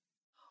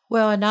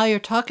 Well, and now you're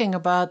talking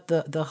about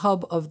the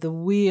hub of the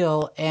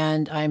wheel,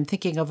 and I'm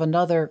thinking of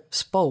another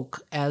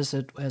spoke, as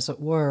it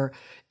were,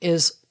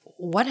 is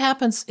what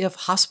happens if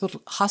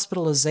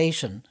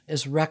hospitalization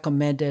is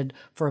recommended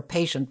for a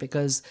patient,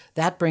 because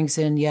that brings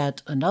in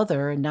yet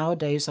another, and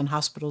nowadays in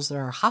hospitals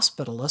there are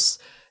hospitalists.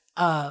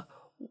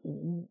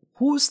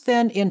 Who's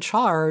then in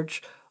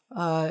charge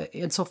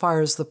insofar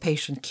as the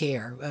patient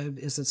care?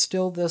 Is it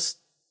still this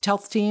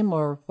health team,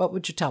 or what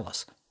would you tell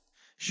us?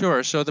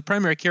 Sure. So the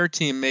primary care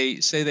team may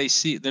say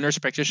the nurse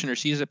practitioner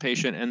sees a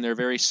patient and they're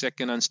very sick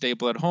and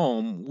unstable at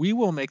home. We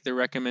will make the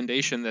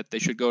recommendation that they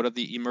should go to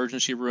the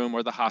emergency room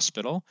or the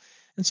hospital.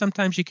 And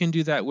sometimes you can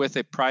do that with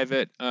a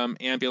private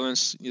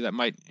ambulance that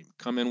might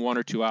come in 1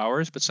 or 2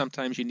 hours, but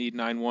sometimes you need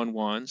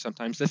 911.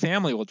 Sometimes the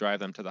family will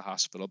drive them to the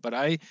hospital. But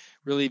I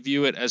really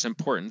view it as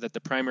important that the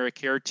primary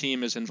care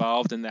team is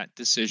involved in that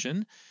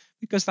decision,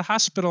 because the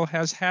hospital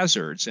has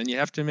hazards, and you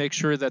have to make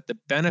sure that the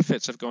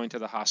benefits of going to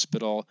the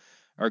hospital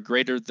are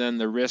greater than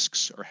the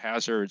risks or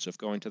hazards of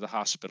going to the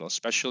hospital,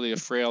 especially a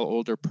frail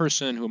older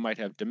person who might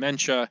have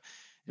dementia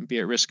and be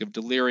at risk of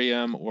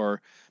delirium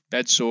or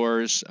bed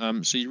sores.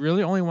 So you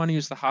really only want to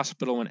use the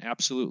hospital when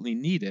absolutely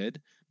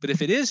needed. But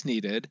if it is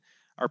needed,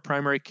 our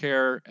primary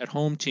care at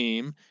home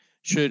team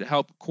should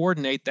help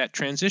coordinate that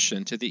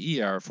transition to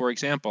the ER. For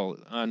example,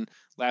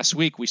 last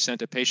week we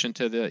sent a patient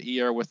to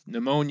the ER with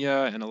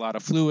pneumonia and a lot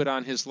of fluid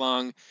on his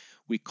lung.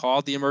 We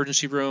called the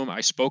emergency room.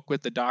 I spoke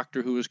with the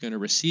doctor who was going to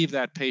receive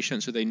that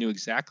patient, so they knew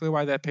exactly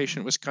why that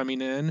patient was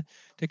coming in,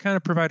 to kind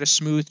of provide a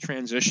smooth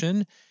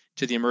transition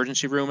to the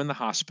emergency room in the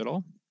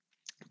hospital.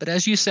 But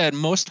as you said,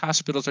 most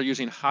hospitals are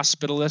using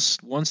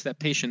hospitalists once that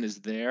patient is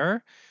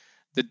there.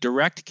 The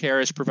direct care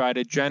is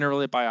provided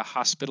generally by a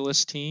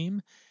hospitalist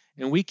team,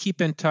 and we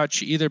keep in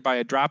touch either by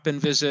a drop-in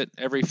visit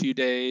every few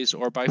days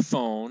or by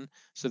phone,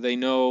 so they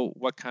know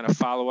what kind of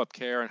follow-up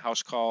care and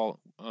house call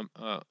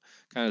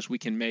kind of we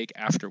can make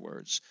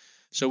afterwards.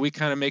 So we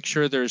kind of make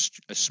sure there's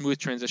a smooth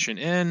transition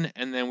in,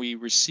 and then we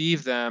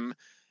receive them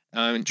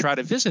and try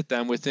to visit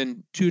them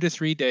within 2 to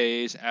 3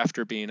 days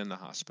after being in the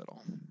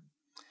hospital.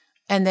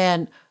 And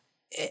then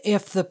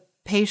if the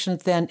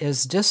patient then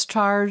is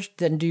discharged,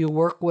 then do you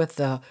work with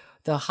the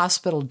the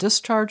hospital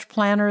discharge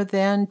planner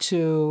then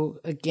to,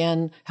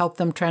 again, help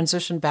them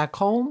transition back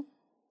home?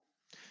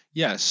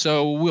 Yes,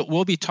 so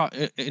we'll be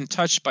in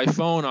touch by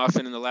phone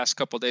often in the last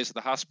couple of days of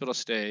the hospital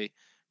stay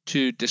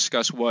to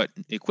discuss what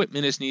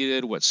equipment is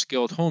needed, what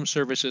skilled home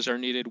services are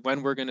needed,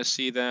 when we're going to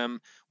see them,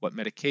 what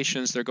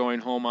medications they're going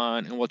home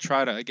on, and we'll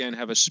try to, again,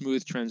 have a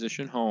smooth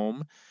transition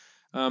home.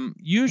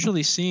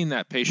 Usually seeing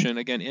that patient,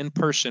 again, in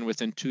person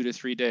within 2 to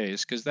 3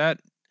 days, because that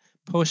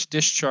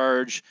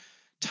post-discharge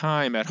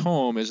time at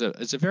home is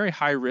a very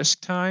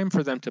high-risk time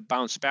for them to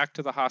bounce back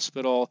to the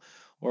hospital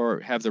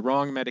or have the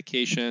wrong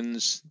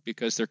medications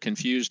because they're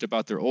confused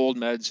about their old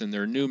meds and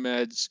their new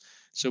meds.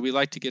 So we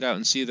like to get out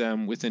and see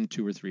them within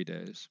 2 or 3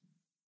 days.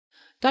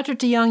 Dr.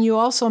 De Jonge, you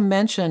also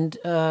mentioned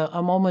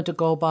a moment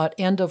ago about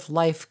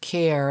end-of-life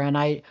care, and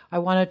I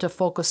wanted to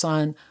focus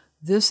on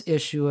this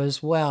issue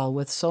as well,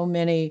 with so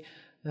many,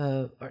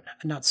 or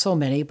not so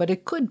many, but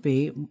it could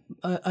be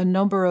a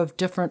number of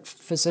different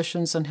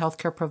physicians and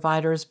healthcare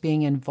providers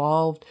being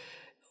involved.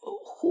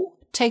 Who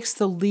takes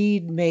the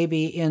lead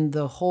maybe in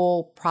the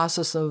whole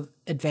process of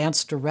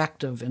advancce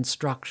directive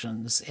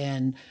instructions,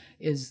 and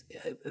is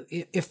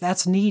if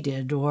that's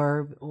needed,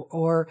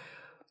 or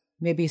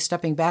maybe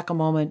stepping back a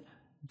moment,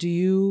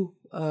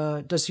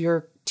 does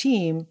your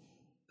team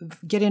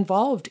get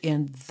involved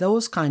in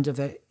those kinds of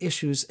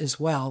issues as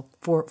well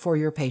for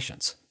your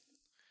patients?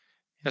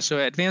 Yeah, so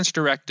advanced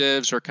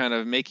directives, or kind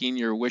of making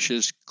your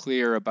wishes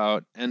clear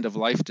about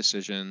end-of-life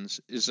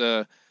decisions, is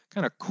a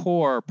kind of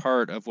core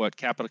part of what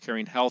Capital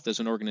Caring Health as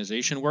an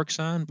organization works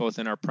on, both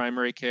in our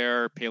primary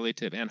care,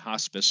 palliative, and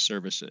hospice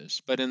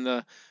services. But in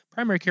the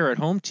primary care at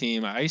home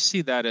team, I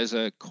see that as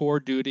a core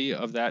duty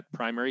of that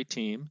primary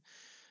team.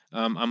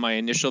 On my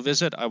initial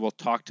visit, I will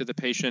talk to the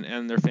patient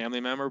and their family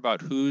member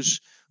about who's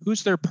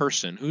their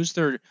person, who's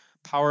their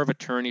power of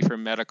attorney for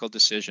medical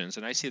decisions.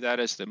 And I see that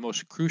as the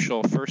most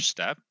crucial first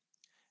step.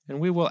 And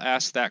we will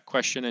ask that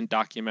question and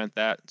document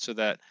that so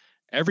that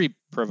every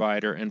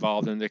provider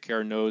involved in the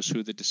care knows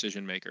who the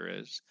decision maker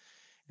is.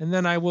 And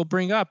then I will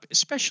bring up,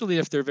 especially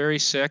if they're very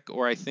sick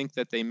or I think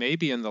that they may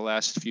be in the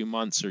last few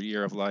months or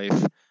year of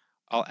life,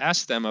 I'll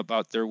ask them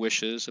about their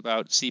wishes,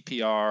 about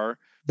CPR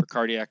for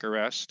cardiac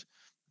arrest,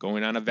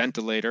 going on a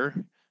ventilator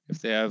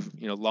if they have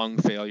lung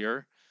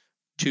failure,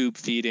 tube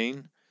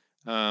feeding,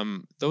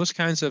 those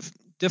kinds of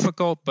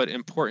difficult but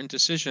important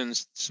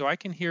decisions, so I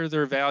can hear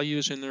their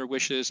values and their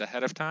wishes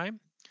ahead of time.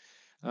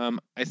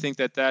 I think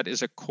that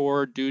is a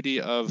core duty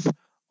of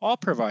all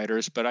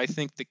providers, but I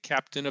think the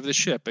captain of the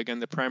ship, again,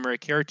 the primary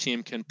care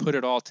team, can put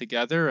it all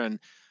together and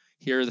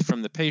hear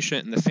from the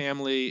patient and the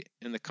family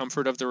in the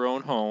comfort of their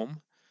own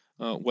home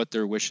what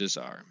their wishes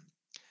are.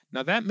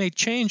 Now, that may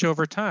change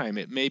over time.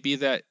 It may be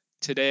that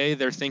today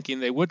they're thinking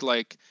they would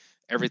like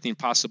everything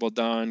possible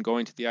done,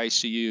 going to the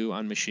ICU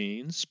on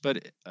machines,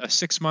 but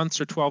 6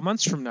 months or 12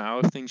 months from now,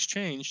 if things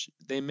change,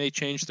 they may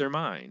change their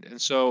mind.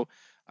 And so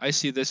I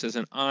see this as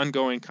an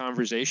ongoing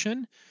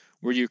conversation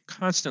where you're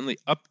constantly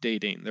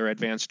updating their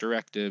advanced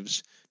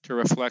directives to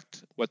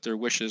reflect what their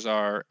wishes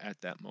are at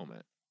that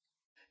moment.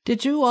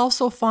 Did you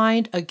also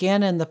find,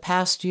 again, in the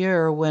past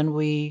year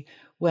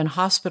when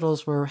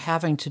hospitals were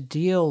having to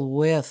deal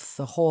with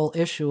the whole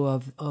issue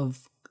of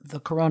the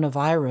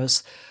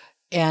coronavirus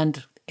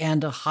and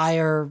a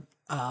higher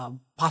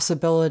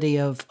possibility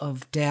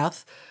of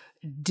death,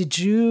 did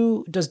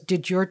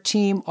your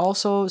team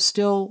also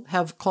still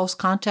have close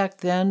contact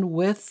then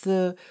with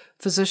the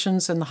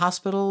physicians in the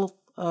hospital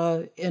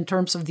in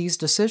terms of these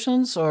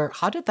decisions, or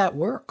how did that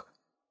work?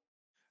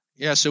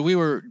 Yeah, so we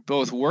were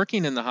both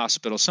working in the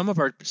hospital. Some of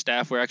our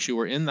staff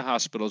were in the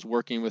hospitals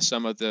working with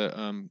some of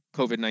the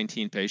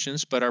COVID-19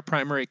 patients, but our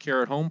primary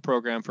care at home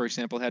program, for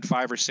example, had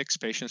 5 or 6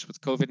 patients with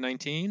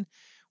COVID-19.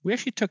 We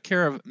actually took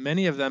care of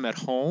many of them at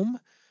home.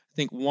 I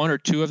think 1 or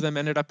 2 of them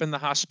ended up in the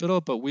hospital,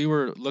 but we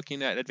were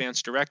looking at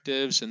advanced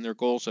directives and their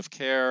goals of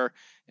care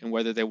and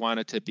whether they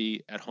wanted to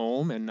be at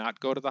home and not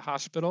go to the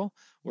hospital,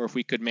 or if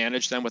we could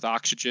manage them with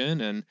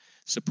oxygen and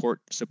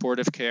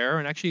supportive care.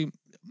 And actually,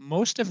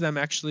 most of them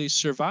actually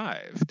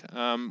survived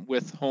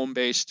with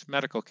home-based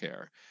medical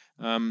care.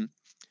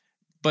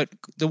 But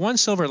the one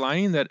silver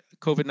lining that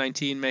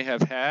COVID-19 may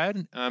have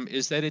had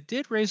is that it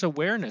did raise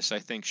awareness, I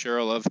think,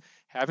 Cheryl, of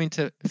having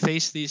to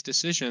face these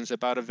decisions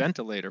about a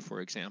ventilator, for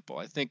example.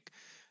 I think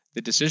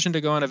the decision to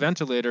go on a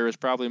ventilator is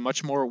probably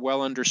much more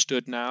well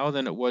understood now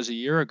than it was a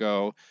year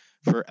ago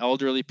for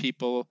elderly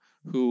people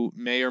who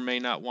may or may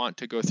not want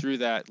to go through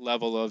that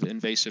level of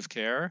invasive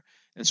care.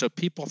 And so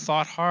people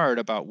thought hard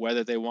about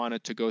whether they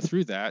wanted to go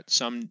through that.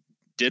 Some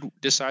did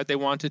decide they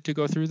wanted to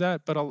go through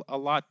that, but a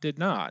lot did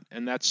not.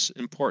 And that's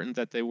important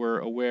that they were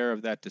aware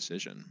of that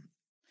decision.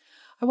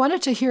 I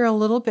wanted to hear a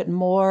little bit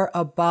more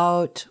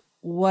about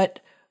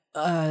what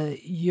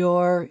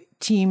your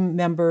team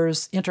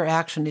members'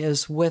 interaction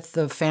is with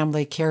the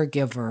family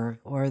caregiver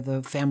or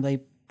the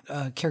family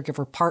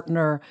caregiver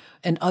partner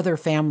and other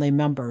family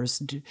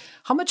members.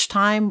 How much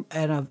time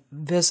at a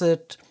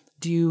visit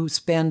do you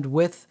spend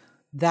with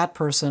that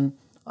person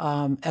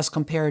as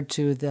compared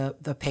to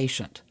the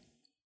patient?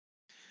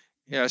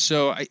 Yeah,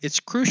 so it's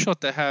crucial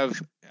to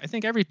have I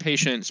think every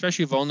patient,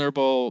 especially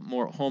vulnerable,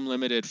 more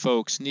home-limited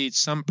folks, needs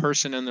some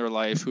person in their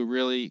life who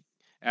really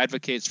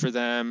advocates for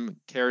them,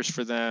 cares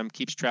for them,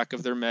 keeps track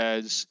of their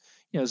meds,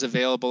 is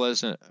available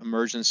as an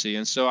emergency.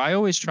 And so I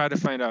always try to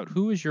find out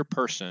who is your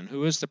person,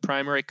 who is the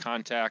primary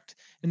contact,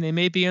 and they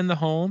may be in the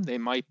home, they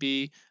might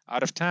be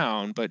out of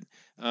town, but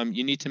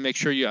you need to make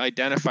sure you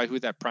identify who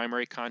that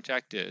primary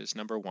contact is,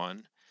 number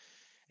one.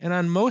 And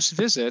on most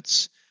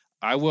visits,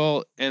 I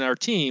will and our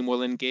team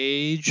will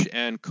engage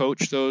and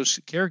coach those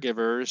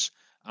caregivers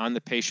on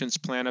the patient's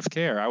plan of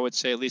care. I would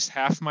say at least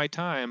half my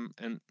time,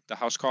 and the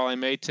house call I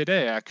made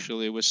today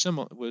actually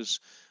was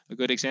a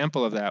good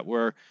example of that,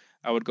 where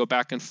I would go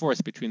back and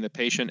forth between the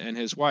patient and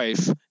his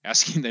wife,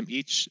 asking them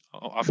each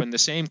often the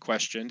same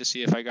question to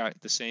see if I got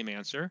the same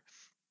answer,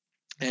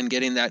 and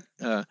getting that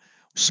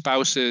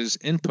spouse's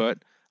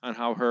input on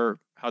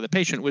how the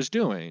patient was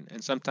doing.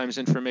 And sometimes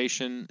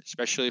information,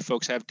 especially if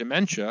folks have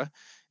dementia,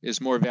 is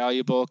more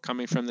valuable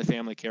coming from the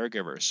family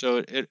caregiver.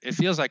 So it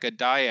feels like a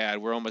dyad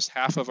where almost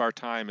half of our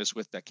time is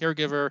with the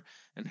caregiver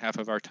and half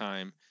of our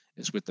time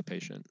is with the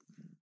patient.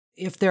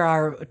 If there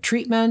are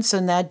treatments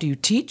and that, do you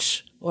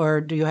teach,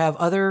 or do you have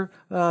other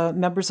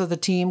members of the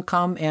team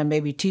come and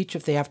maybe teach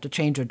if they have to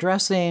change a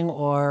dressing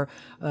or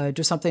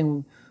do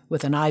something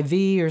with an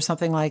IV or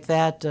something like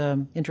that,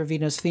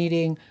 intravenous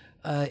feeding?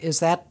 Is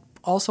that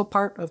also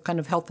part of kind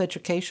of health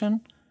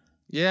education?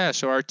 Yeah,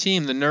 so our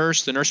team, the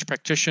nurse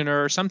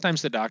practitioner,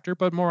 sometimes the doctor,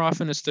 but more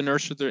often it's the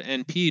nurse or the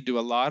NP, do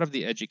a lot of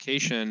the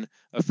education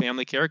of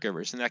family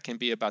caregivers, and that can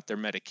be about their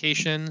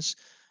medications.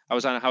 I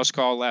was on a house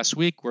call last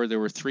week where there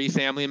were 3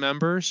 family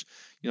members.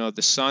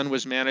 The son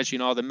was managing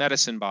all the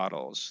medicine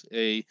bottles.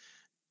 A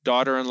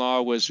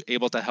daughter-in-law was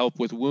able to help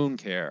with wound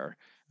care.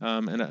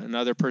 And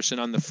another person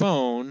on the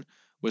phone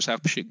was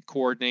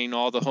coordinating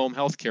all the home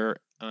health care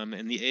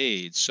and the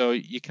aides. So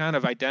you kind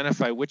of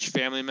identify which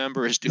family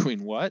member is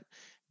doing what,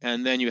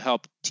 and then you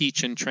help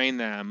teach and train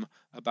them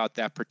about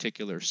that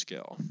particular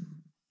skill.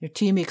 Your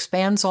team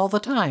expands all the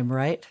time,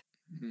 right?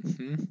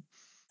 Mm-hmm.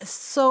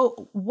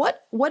 So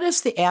what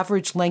is the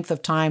average length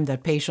of time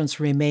that patients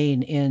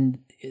remain in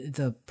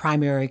the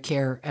primary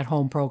care at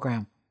home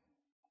program?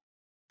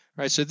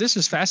 Right. So this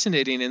is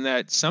fascinating in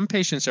that some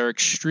patients are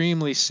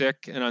extremely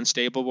sick and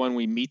unstable when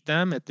we meet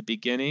them at the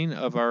beginning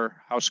of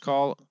our house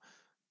call,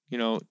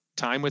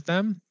 time with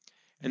them,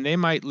 and they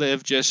might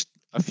live just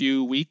a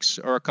few weeks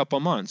or a couple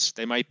months.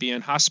 They might be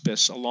in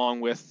hospice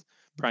along with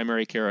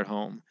primary care at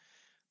home.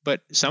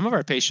 But some of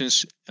our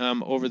patients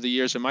over the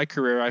years of my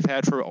career, I've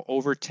had for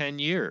over 10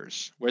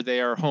 years where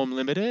they are home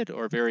limited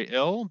or very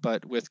ill,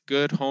 but with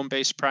good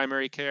home-based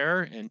primary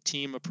care and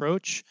team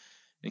approach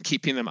and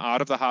keeping them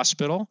out of the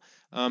hospital,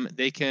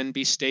 they can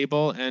be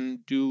stable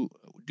and do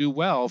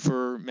well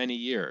for many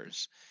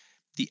years.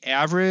 The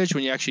average,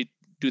 when you actually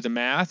do the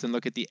math and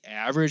look at the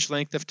average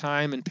length of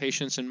time in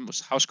patients in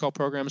most house call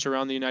programs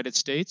around the United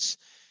States,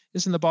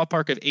 is in the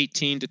ballpark of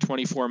 18 to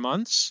 24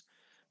 months.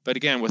 But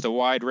again, with a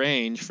wide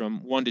range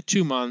from 1 to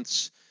 2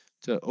 months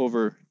to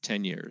over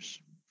 10 years.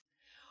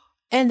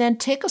 And then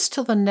take us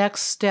to the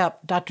next step,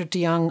 Dr.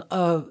 De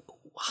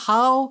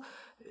Jonge,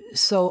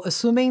 so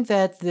assuming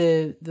that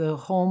the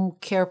home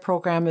care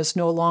program is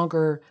no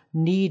longer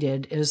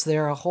needed, is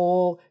there a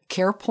whole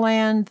care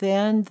plan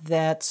then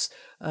that's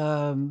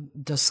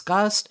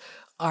discussed?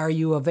 Are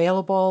you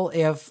available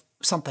if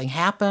something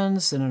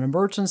happens in an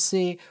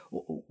emergency?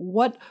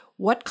 What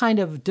kind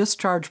of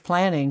discharge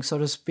planning, so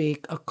to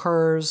speak,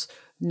 occurs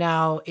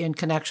now in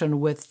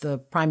connection with the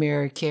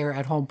primary care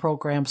at home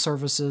program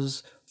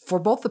services for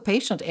both the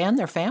patient and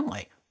their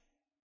family?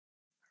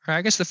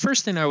 I guess the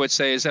first thing I would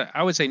say is that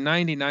I would say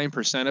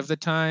 99% of the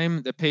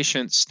time, the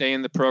patients stay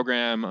in the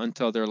program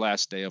until their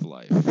last day of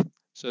life.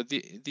 So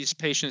these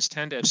patients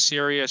tend to have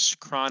serious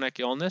chronic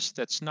illness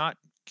that's not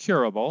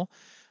curable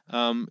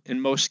in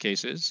most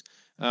cases.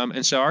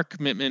 And so our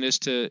commitment is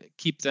to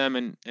keep them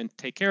and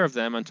take care of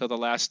them until the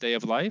last day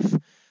of life.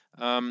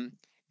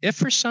 If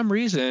for some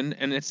reason,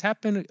 and it's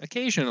happened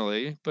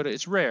occasionally, but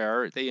it's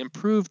rare, they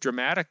improve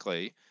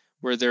dramatically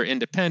where they're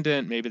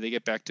independent, maybe they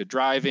get back to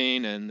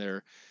driving and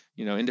they're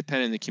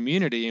independent in the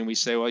community, and we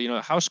say,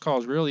 well, house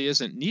calls really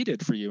isn't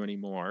needed for you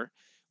anymore,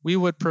 we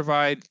would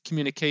provide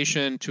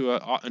communication to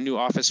a new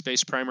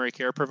office-based primary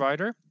care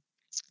provider,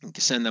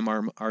 send them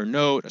our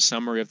note, a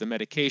summary of the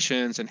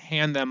medications, and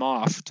hand them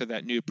off to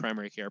that new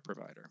primary care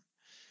provider.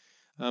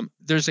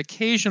 There's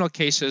occasional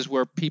cases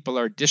where people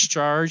are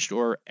discharged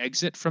or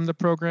exit from the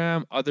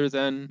program other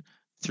than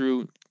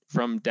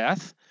from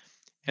death,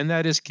 and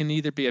that can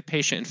either be a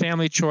patient and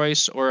family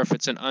choice or if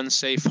it's an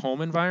unsafe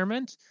home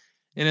environment.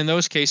 And in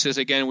those cases,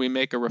 again, we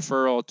make a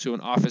referral to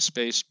an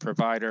office-based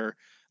provider,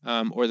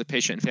 or the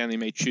patient and family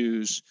may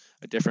choose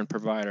a different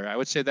provider. I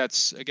would say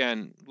that's,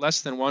 again,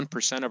 less than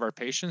 1% of our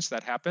patients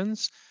that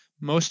happens.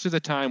 Most of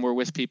the time, we're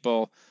with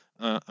people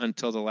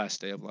until the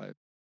last day of life.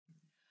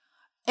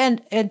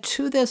 And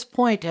to this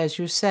point, as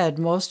you said,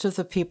 most of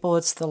the people,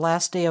 it's the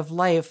last day of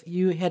life.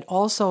 You had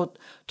also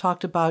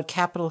talked about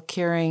Capital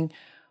Caring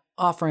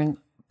offering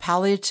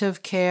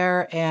palliative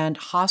care and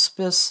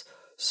hospice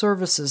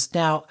services.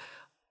 Now,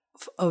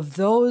 of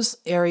those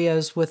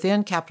areas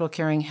within Capital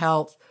Caring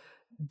Health,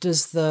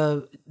 does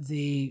the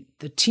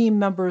team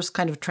members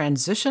kind of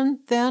transition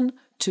then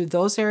to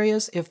those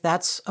areas if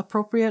that's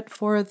appropriate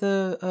for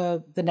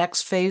the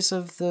next phase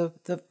of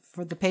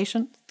for the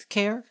patient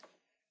care?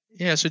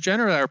 Yeah, so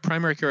generally our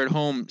primary care at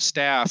home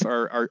staff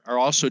are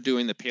also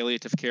doing the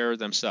palliative care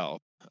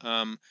themselves.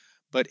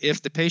 But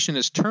if the patient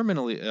is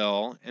terminally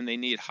ill and they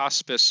need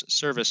hospice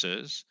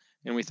services,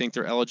 and we think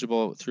they're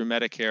eligible through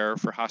Medicare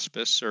for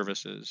hospice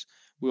services,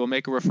 we will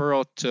make a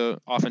referral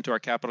often to our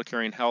Capital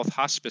Caring Health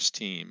hospice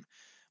team.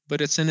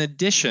 But it's an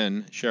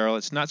addition, Cheryl.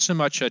 It's not so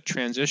much a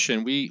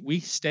transition. We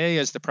stay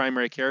as the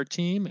primary care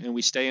team and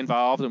we stay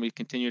involved and we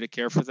continue to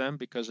care for them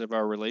because of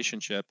our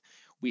relationship.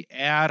 We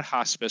add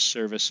hospice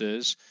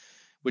services,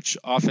 which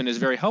often is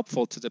very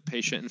helpful to the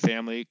patient and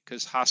family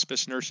because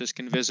hospice nurses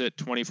can visit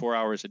 24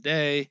 hours a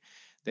day.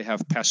 They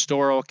have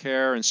pastoral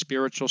care and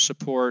spiritual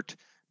support,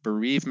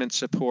 bereavement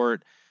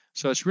support.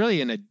 So it's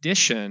really an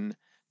addition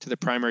to the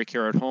primary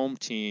care at home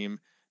team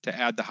to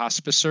add the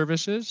hospice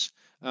services.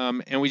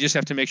 And we just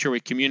have to make sure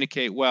we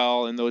communicate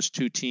well and those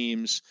two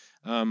teams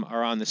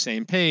are on the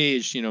same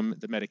page.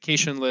 The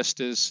medication list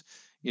is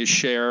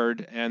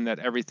shared and that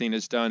everything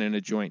is done in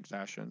a joint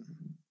fashion.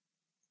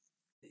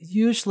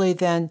 Usually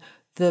then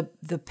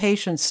the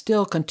patient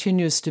still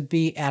continues to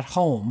be at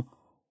home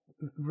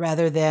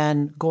rather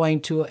than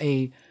going to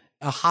a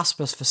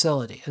hospice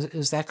facility.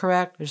 Is that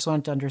correct? I just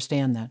wanted to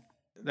understand that.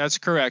 That's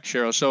correct,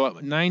 Cheryl. So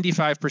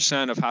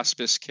 95% of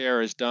hospice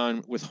care is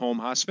done with home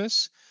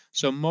hospice.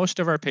 So most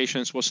of our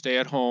patients will stay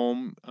at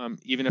home,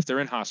 even if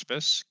they're in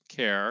hospice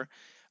care.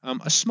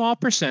 A small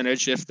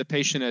percentage, if the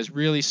patient has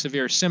really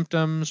severe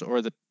symptoms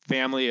or the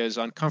family is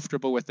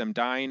uncomfortable with them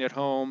dying at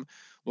home,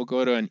 will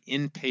go to an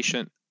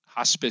inpatient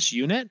hospice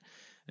unit.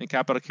 And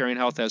Capital Caring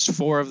Health has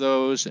 4 of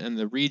those in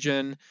the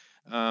region,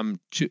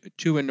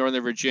 2 in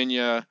Northern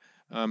Virginia,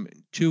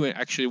 2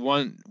 actually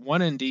one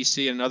in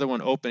DC, another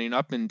one opening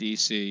up in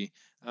DC,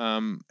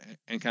 and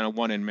kind of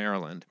 1 in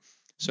Maryland.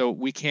 So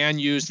we can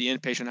use the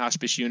inpatient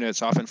hospice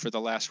units often for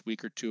the last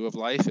week or 2 of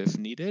life if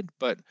needed,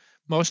 but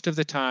most of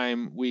the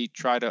time we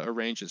try to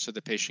arrange it so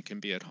the patient can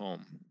be at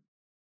home.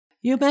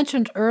 You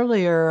mentioned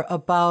earlier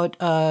about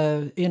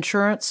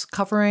insurance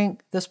covering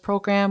this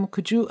program.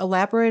 Could you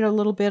elaborate a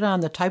little bit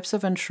on the types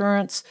of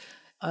insurance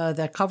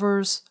that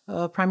covers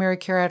primary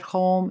care at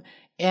home,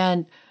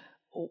 and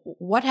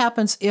what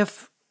happens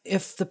if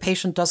the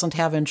patient doesn't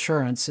have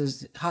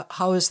insurance?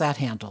 How is that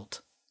handled?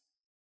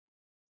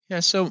 Yeah,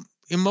 so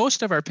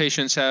most of our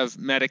patients have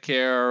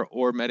Medicare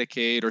or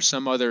Medicaid or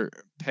some other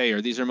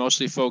payer. These are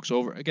mostly folks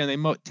they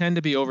tend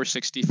to be over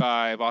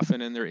 65,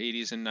 often in their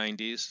 80s and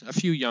 90s, a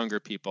few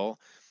younger people.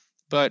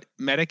 But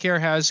Medicare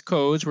has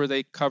codes where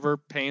they cover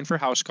paying for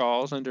house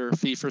calls under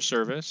fee for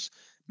service.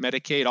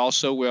 Medicaid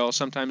also will.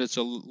 Sometimes it's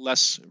a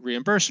less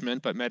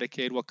reimbursement, but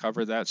Medicaid will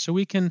cover that. So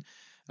we can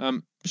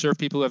serve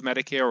people who have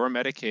Medicare or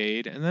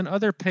Medicaid. And then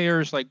other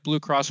payers like Blue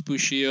Cross Blue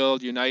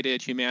Shield,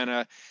 United,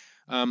 Humana,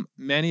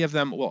 many of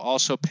them will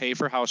also pay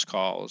for house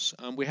calls.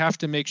 We have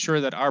to make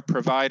sure that our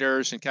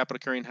providers and Capital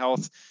Caring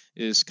Health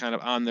is kind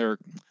of on their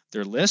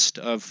list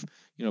of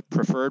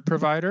preferred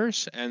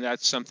providers, and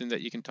that's something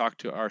that you can talk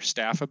to our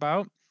staff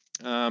about.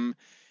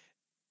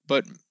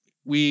 But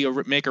we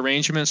make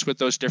arrangements with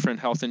those different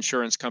health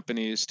insurance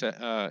companies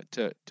to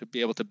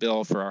be able to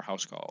bill for our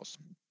house calls.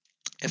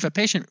 If a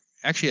patient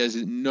actually has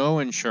no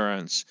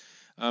insurance,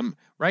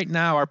 right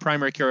now our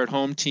primary care at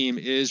home team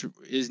is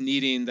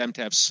needing them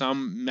to have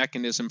some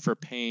mechanism for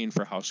paying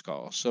for house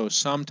calls. So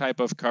some type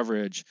of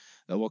coverage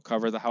that will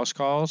cover the house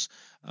calls.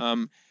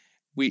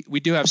 We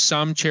do have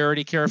some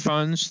charity care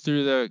funds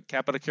through the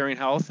Capital Caring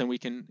Health, and we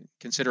can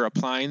consider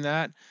applying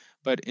that.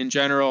 But in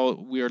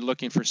general, we are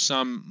looking for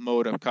some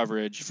mode of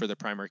coverage for the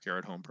primary care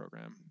at home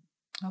program.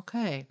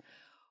 Okay.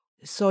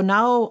 So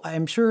now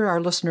I'm sure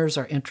our listeners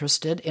are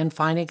interested in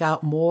finding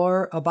out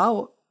more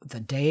about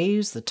the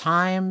days, the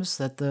times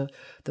that the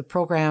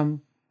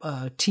program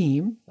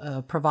team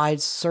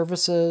provides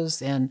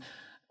services, and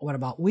what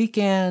about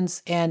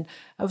weekends? And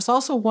I was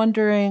also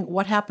wondering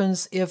what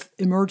happens if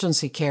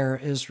emergency care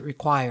is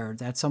required,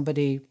 that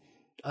somebody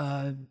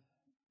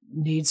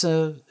needs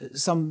to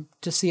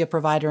see a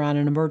provider on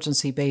an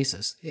emergency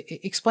basis.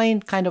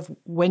 Explain kind of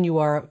when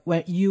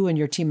you and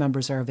your team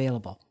members are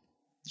available.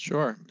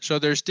 Sure. So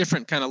there's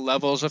different kind of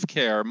levels of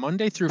care.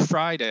 Monday through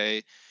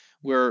Friday,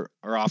 where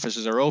our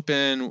offices are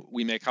open,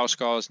 we make house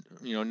calls,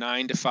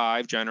 9 to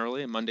 5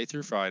 generally, Monday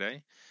through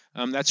Friday.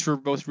 That's for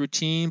both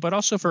routine, but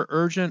also for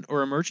urgent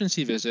or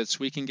emergency visits.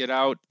 We can get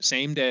out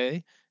same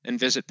day and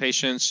visit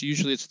patients.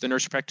 Usually it's the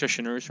nurse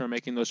practitioners who are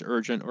making those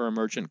urgent or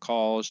emergent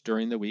calls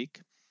during the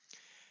week.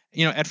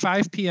 At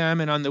 5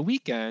 p.m. and on the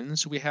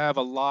weekends, we have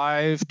a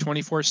live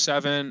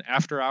 24/7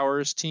 after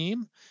hours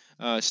team,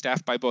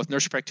 staffed by both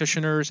nurse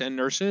practitioners and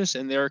nurses,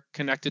 and they're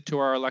connected to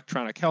our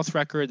electronic health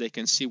record. They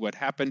can see what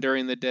happened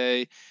during the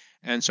day.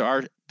 And so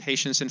our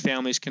patients and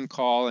families can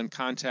call and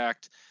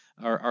contact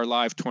our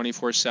live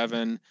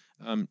 24/7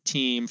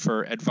 team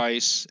for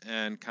advice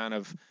and kind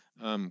of,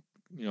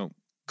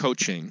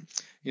 coaching.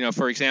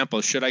 For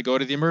example, should I go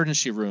to the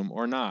emergency room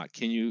or not?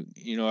 Can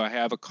I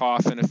have a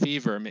cough and a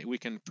fever. We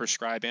can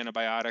prescribe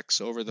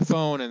antibiotics over the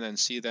phone and then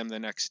see them the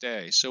next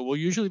day. So we'll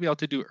usually be able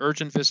to do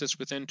urgent visits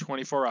within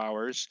 24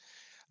 hours.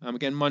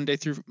 Again, Monday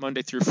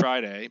through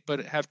Friday,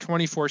 but have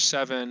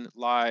 24/7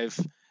 live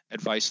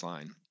advice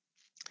line.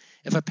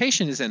 If a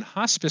patient is in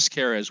hospice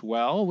care as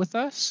well with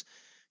us,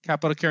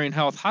 Capital Caring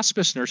Health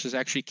hospice nurses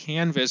actually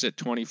can visit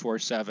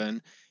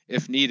 24/7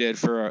 if needed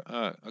for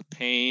a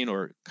pain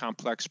or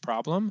complex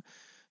problem.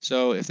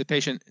 So if the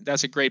patient,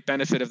 that's a great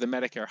benefit of the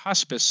Medicare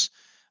hospice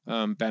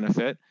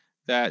benefit,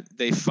 that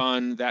they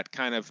fund that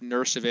kind of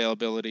nurse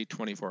availability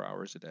 24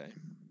 hours a day.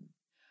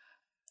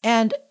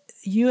 And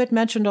you had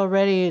mentioned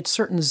already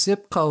certain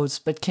zip codes,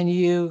 but can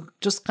you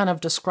just kind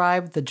of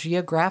describe the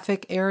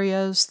geographic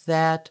areas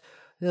that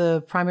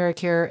the primary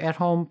care at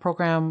home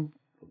program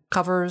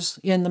covers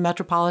in the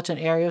metropolitan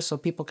area so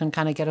people can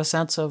kind of get a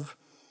sense of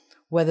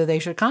whether they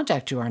should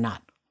contact you or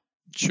not?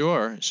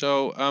 Sure.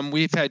 So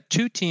we've had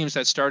two teams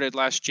that started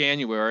last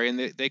January, and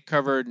they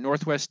covered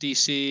Northwest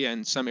DC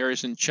and some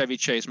areas in Chevy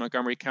Chase,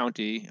 Montgomery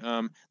County.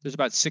 There's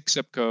about 6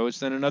 zip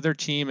codes. Then another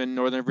team in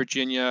Northern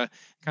Virginia,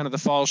 kind of the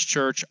Falls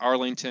Church,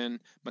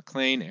 Arlington,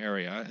 McLean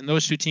area. And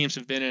those two teams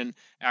have been in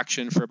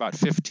action for about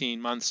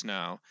 15 months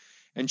now.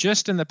 And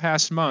just in the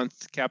past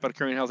month, Capital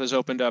Caring Health has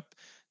opened up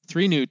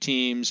 3 new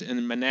teams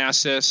in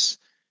Manassas,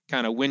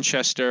 kind of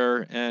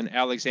Winchester, and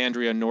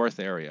Alexandria North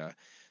area.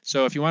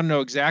 So if you want to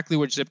know exactly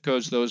which zip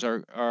codes those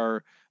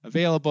are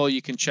available,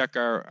 you can check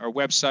our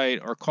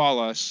website or call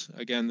us.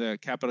 Again, the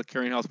Capital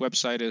Caring Health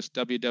website is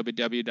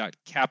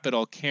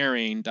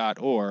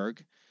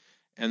www.capitalcaring.org,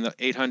 and the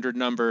 800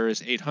 number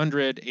is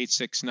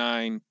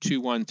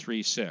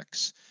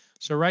 800-869-2136.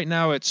 So right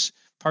now it's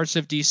parts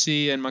of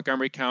DC and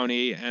Montgomery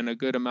County and a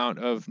good amount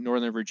of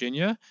Northern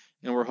Virginia,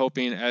 and we're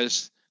hoping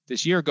as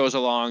this year goes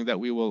along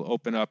that we will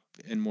open up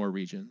in more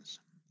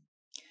regions.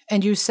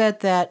 And you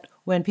said that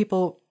when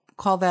people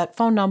call that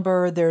phone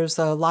number, there's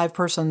a live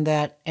person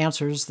that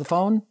answers the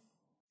phone?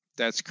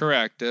 That's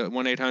correct.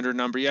 1-800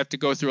 number. You have to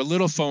go through a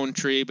little phone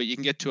tree, but you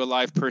can get to a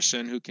live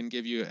person who can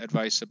give you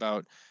advice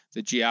about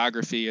the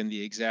geography and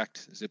the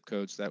exact zip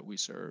codes that we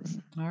serve.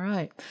 All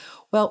right.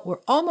 Well,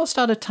 we're almost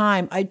out of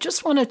time. I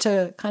just wanted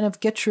to kind of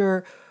get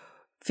your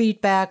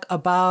feedback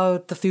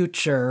about the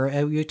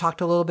future. You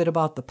talked a little bit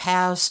about the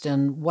past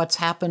and what's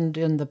happened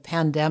in the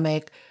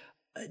pandemic.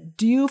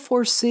 Do you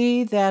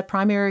foresee that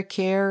primary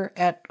care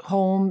at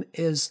home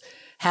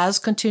has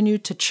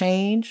continued to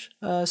change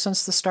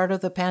since the start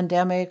of the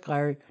pandemic,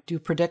 or do you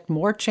predict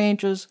more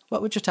changes?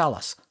 What would you tell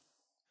us?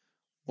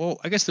 Well,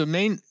 I guess the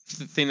main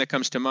thing that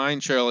comes to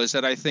mind, Cheryl, is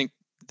that I think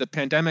the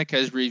pandemic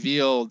has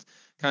revealed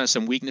kind of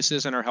some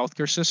weaknesses in our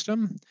healthcare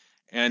system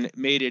and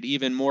made it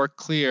even more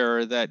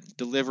clear that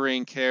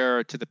delivering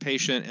care to the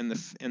patient and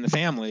the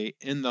family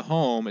in the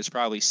home is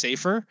probably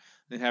safer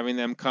than having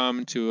them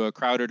come to a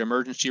crowded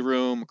emergency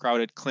room,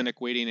 crowded clinic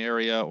waiting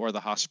area, or the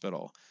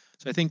hospital.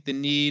 So I think the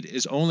need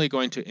is only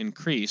going to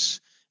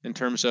increase in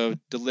terms of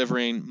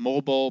delivering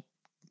mobile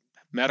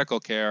medical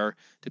care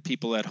to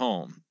people at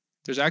home.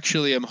 There's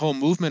actually a whole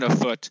movement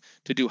afoot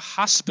to do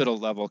hospital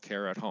level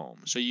care at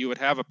home. So you would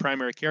have a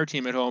primary care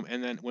team at home,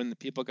 and then when the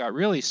people got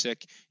really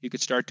sick, you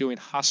could start doing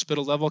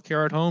hospital level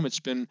care at home. It's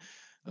been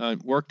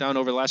worked on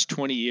over the last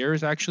 20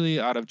 years, actually,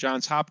 out of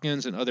Johns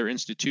Hopkins and other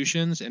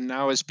institutions, and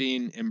now is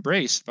being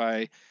embraced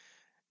by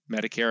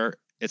Medicare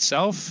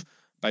itself,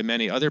 by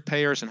many other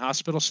payers and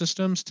hospital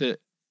systems to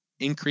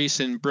increase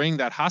and bring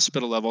that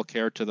hospital level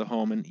care to the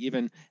home and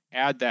even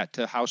add that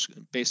to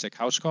basic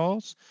house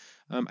calls.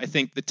 I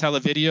think the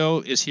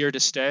televideo is here to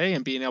stay,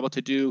 and being able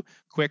to do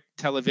quick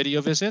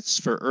televideo visits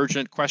for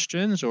urgent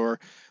questions or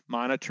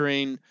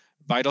monitoring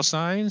vital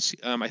signs,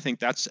 I think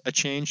that's a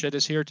change that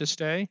is here to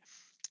stay.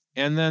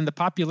 And then the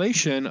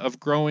population of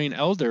growing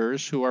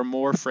elders who are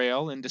more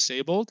frail and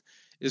disabled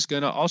is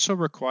going to also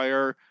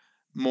require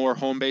more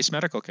home-based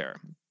medical care.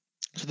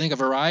 So I think a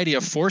variety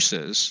of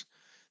forces,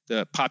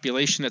 the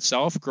population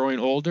itself growing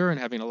older and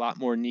having a lot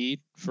more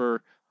need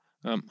for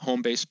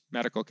home-based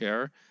medical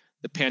care,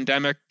 the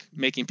pandemic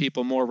making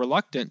people more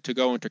reluctant to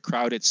go into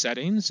crowded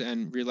settings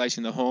and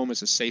realizing the home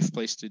is a safe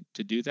place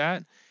to do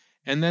that.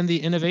 And then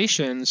the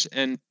innovations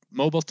and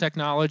mobile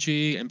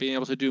technology and being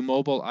able to do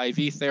mobile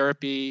IV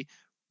therapy,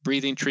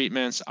 breathing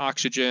treatments,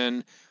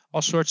 oxygen,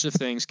 all sorts of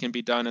things can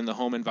be done in the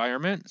home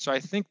environment. So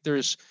I think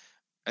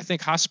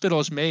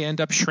hospitals may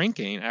end up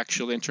shrinking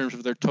actually in terms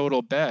of their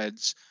total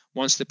beds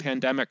once the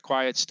pandemic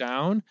quiets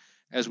down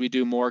as we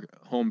do more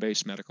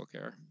home-based medical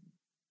care.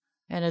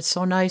 And it's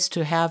so nice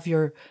to have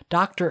your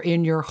doctor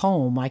in your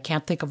home. I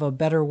can't think of a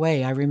better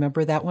way. I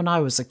remember that when I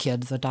was a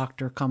kid, the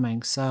doctor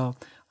coming. So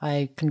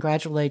I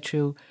congratulate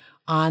you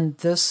on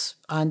this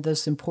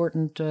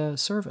important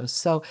service.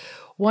 So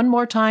one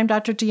more time,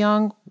 Dr. De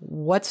Jonge,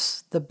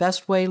 what's the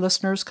best way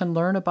listeners can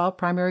learn about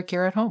primary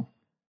care at home?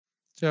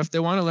 So if they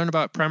want to learn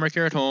about primary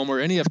care at home or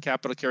any of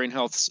Capital Caring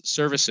Health's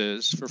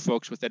services for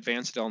folks with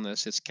advanced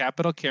illness, it's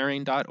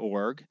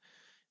capitalcaring.org.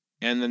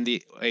 And then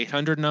the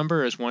 800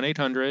 number is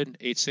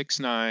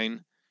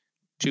 1-800-869-2136.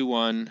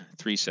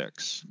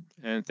 2136.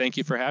 And thank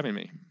you for having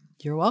me.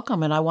 You're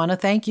welcome. And I want to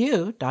thank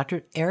you,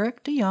 Dr.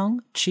 Eric De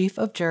Jonge, Chief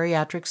of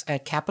Geriatrics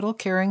at Capital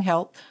Caring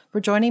Health,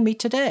 for joining me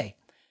today.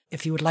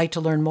 If you would like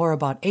to learn more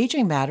about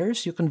Aging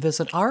Matters, you can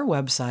visit our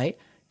website,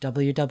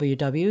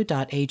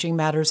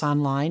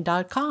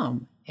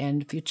 www.agingmattersonline.com.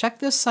 And if you check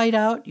this site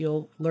out,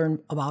 you'll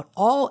learn about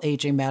all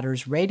Aging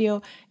Matters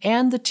radio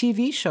and the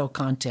TV show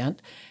content,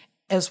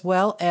 as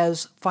well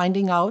as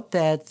finding out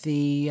that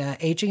the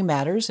Aging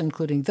Matters,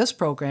 including this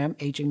program,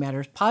 Aging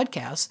Matters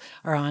podcasts,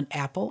 are on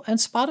Apple and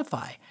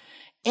Spotify.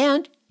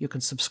 And you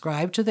can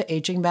subscribe to the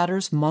Aging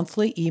Matters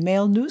monthly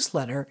email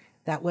newsletter.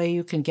 That way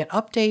you can get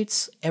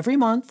updates every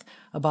month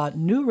about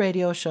new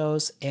radio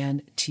shows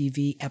and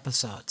TV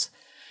episodes.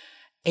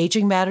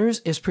 Aging Matters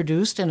is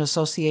produced in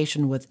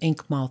association with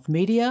Inkmouth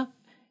Media.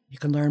 You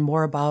can learn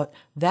more about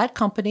that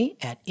company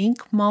at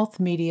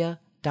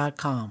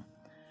inkmouthmedia.com.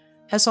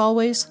 As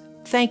always,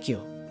 thank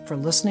you for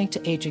listening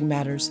to Aging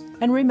Matters.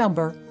 And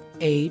remember,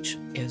 age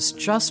is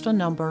just a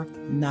number,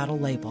 not a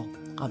label.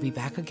 I'll be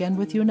back again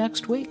with you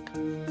next week.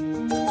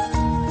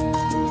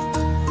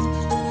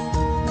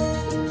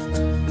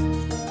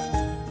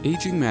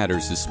 Aging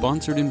Matters is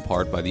sponsored in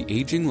part by the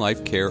Aging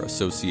Life Care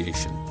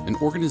Association, an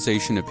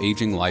organization of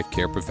aging life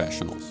care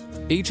professionals.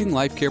 Aging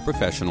life care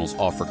professionals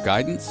offer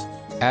guidance,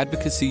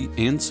 advocacy,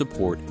 and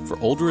support for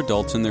older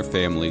adults and their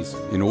families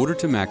in order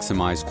to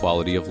maximize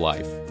quality of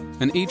life.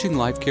 An aging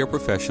life care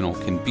professional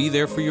can be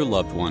there for your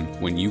loved one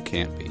when you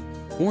can't be.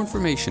 More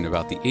information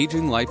about the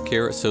Aging Life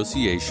Care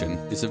Association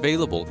is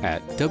available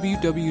at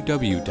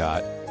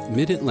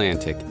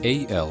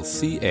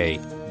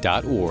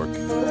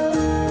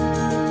www.midatlanticalca.org.